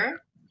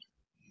here,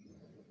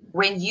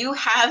 when you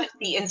have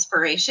the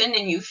inspiration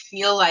and you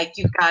feel like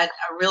you've got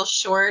a real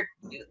short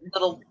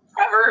little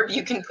proverb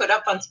you can put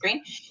up on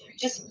screen,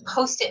 just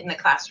post it in the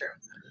classroom.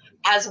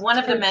 As one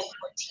of the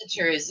mentor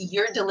teachers,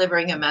 you're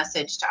delivering a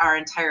message to our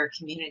entire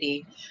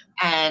community.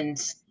 And,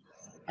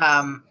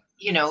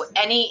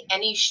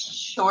 any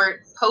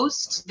short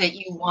post that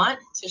you want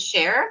to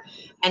share,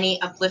 any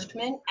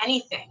upliftment,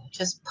 anything,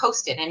 just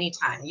post it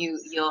anytime.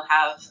 You'll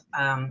have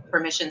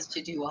permissions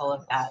to do all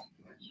of that.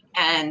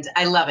 And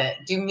I love it.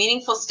 Do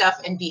meaningful stuff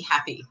and be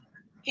happy.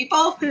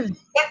 People,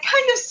 that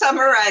kind of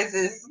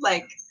summarizes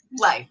like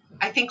life.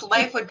 I think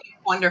life would be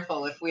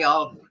wonderful if we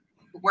all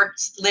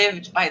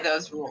lived by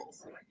those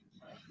rules.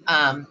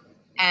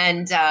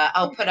 And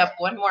I'll put up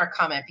one more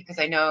comment because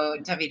I know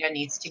Davida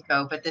needs to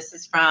go, but this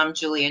is from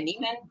Julia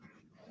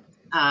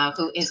Neiman,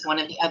 who is one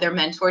of the other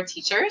mentor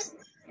teachers.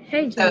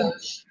 Hey, Julia. So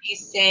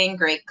she's saying,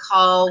 great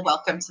call.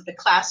 Welcome to the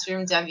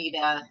classroom,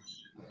 Davida.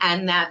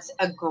 And that's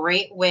a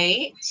great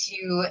way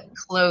to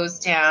close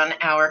down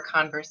our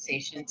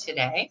conversation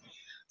today.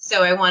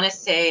 So I want to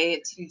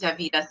say to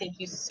Davida, thank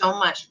you so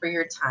much for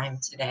your time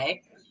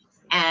today.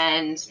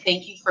 And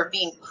thank you for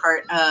being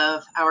part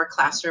of our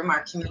classroom,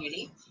 our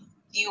community.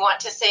 Do you want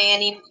to say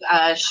any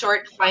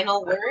short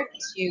final word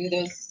to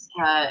those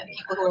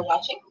people who are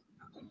watching?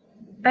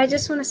 I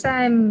just want to say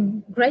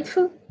I'm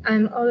grateful.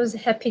 I'm always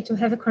happy to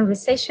have a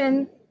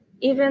conversation,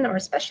 even or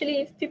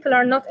especially if people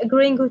are not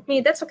agreeing with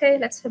me. That's okay.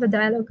 Let's have a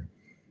dialogue.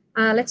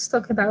 Let's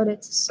talk about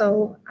it.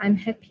 So I'm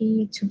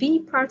happy to be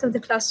part of the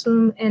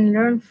classroom and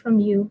learn from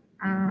you.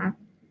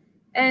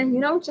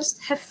 And,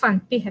 just have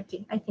fun, be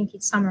happy. I think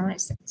it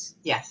summarizes it.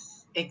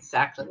 Yes,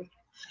 exactly.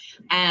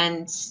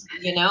 And,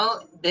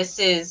 this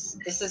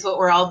is what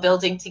we're all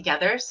building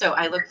together. So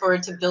I look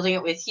forward to building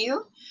it with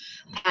you.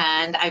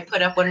 And I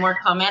put up one more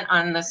comment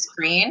on the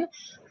screen.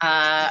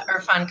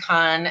 Irfan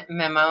Khan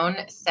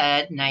Memon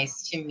said,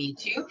 nice to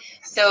meet you.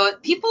 So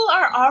people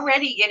are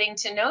already getting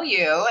to know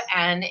you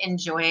and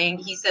enjoying.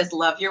 He says,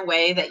 love your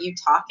way that you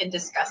talk and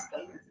discuss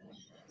things.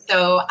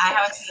 So I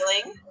have a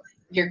feeling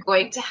you're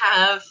going to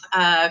have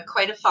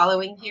quite a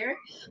following here,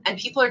 and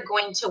people are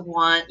going to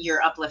want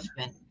your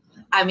upliftment.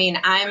 I mean,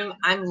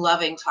 I'm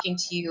loving talking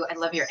to you. I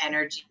love your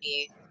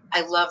energy.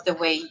 I love the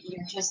way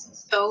you're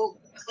just so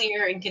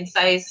clear and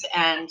concise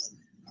and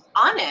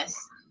honest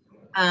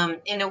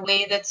in a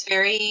way that's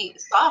very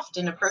soft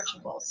and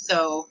approachable.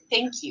 So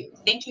thank you.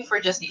 Thank you for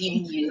just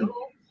being you,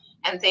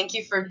 and thank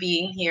you for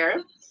being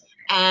here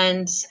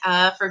and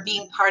for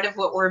being part of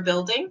what we're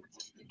building.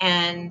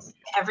 And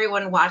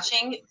everyone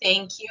watching,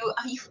 thank you.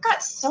 Oh, you've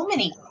got so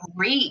many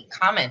great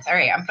comments. All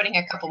right, I'm putting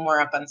a couple more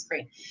up on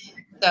screen.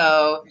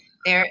 So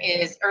there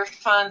is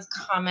Irfan's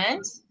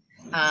comment.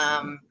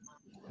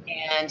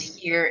 And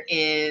here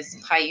is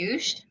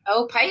Payush.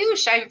 Oh,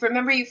 Payush, I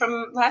remember you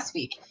from last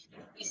week.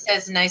 He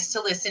says, nice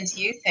to listen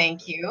to you.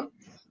 Thank you.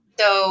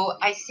 So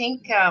I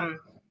think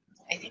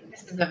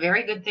this is a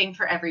very good thing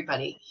for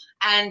everybody.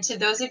 And to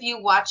those of you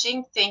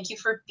watching, thank you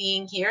for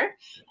being here.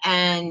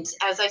 And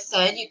as I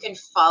said, you can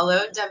follow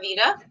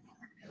Davida.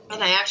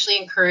 And I actually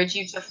encourage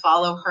you to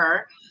follow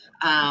her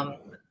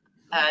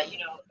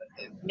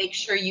make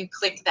sure you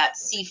click that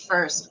see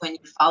first when you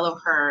follow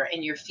her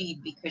in your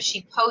feed, because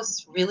she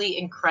posts really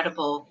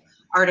incredible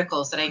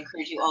articles that I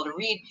encourage you all to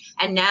read.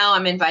 And now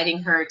I'm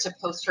inviting her to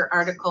post her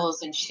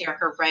articles and share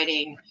her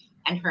writing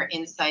and her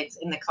insights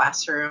in the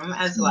classroom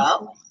as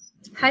well.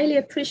 Highly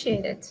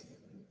appreciate it.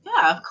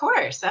 Yeah, of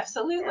course,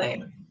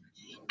 absolutely.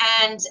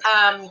 And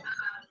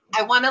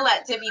I want to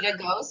let Davida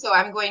go, so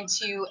I'm going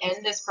to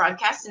end this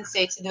broadcast and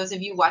say to those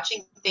of you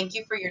watching, thank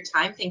you for your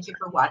time. Thank you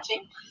for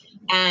watching.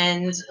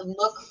 And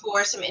look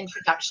for some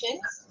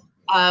introductions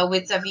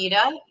with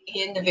Davida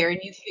in the very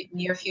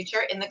near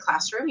future in the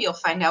classroom. You'll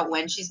find out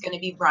when she's going to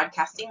be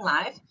broadcasting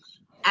live.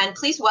 And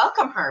please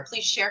welcome her.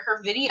 Please share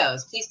her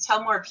videos. Please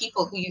tell more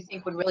people who you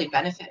think would really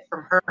benefit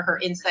from her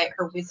insight,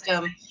 her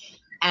wisdom,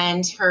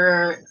 and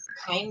her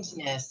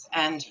kindness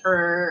and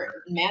her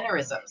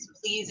mannerisms.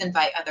 Please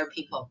invite other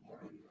people.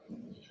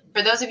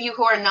 For those of you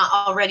who are not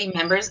already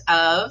members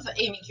of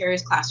Amy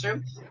Carrier's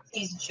Classroom,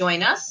 please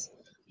join us.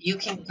 You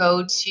can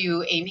go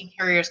to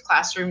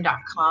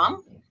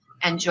amycarriersclassroom.com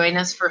and join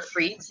us for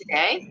free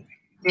today.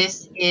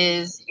 This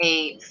is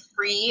a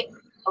free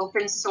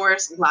open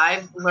source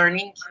live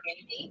learning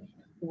community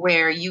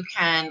where you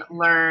can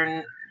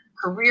learn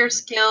career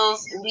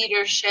skills,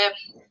 leadership,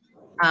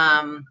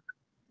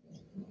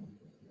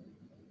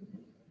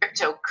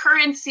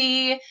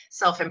 cryptocurrency,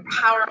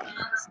 self-empowerment,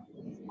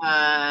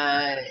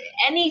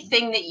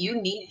 anything that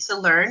you need to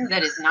learn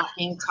that is not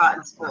being taught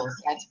in schools.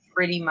 That's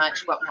pretty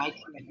much what my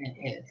commitment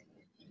is.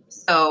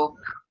 So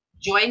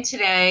join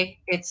today.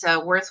 It's a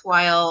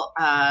worthwhile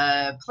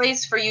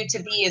place for you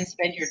to be and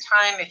spend your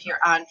time if you're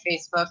on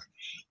Facebook.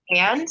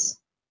 And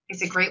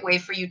it's a great way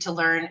for you to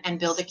learn and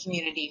build a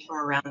community from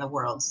around the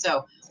world.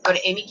 So go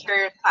to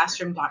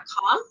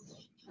amycarriersclassroom.com.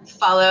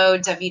 Follow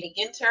Davida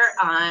Ginter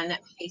on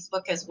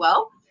Facebook as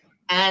well.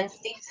 And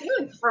stay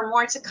tuned for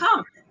more to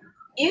come.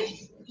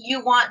 If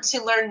you want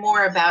to learn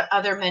more about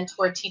other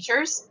mentor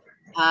teachers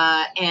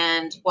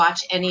and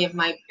watch any of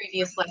my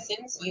previous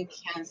lessons, you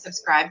can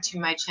subscribe to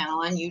my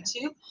channel on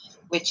YouTube,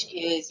 which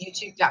is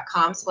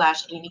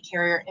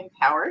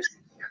youtube.com/AmyCarrierEmpowers.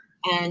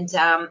 And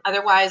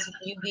otherwise,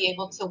 you'll be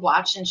able to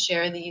watch and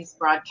share these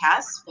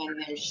broadcasts when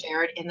they're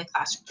shared in the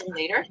classroom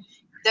later.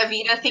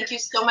 Davida, thank you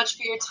so much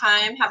for your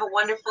time. Have a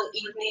wonderful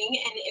evening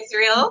in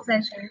Israel. My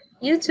pleasure.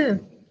 You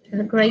too. Have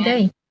a great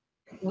day.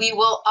 We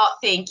will all,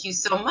 thank you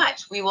so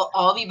much. We will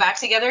all be back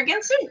together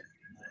again soon.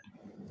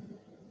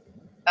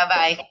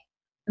 Bye-bye.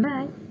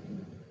 Bye.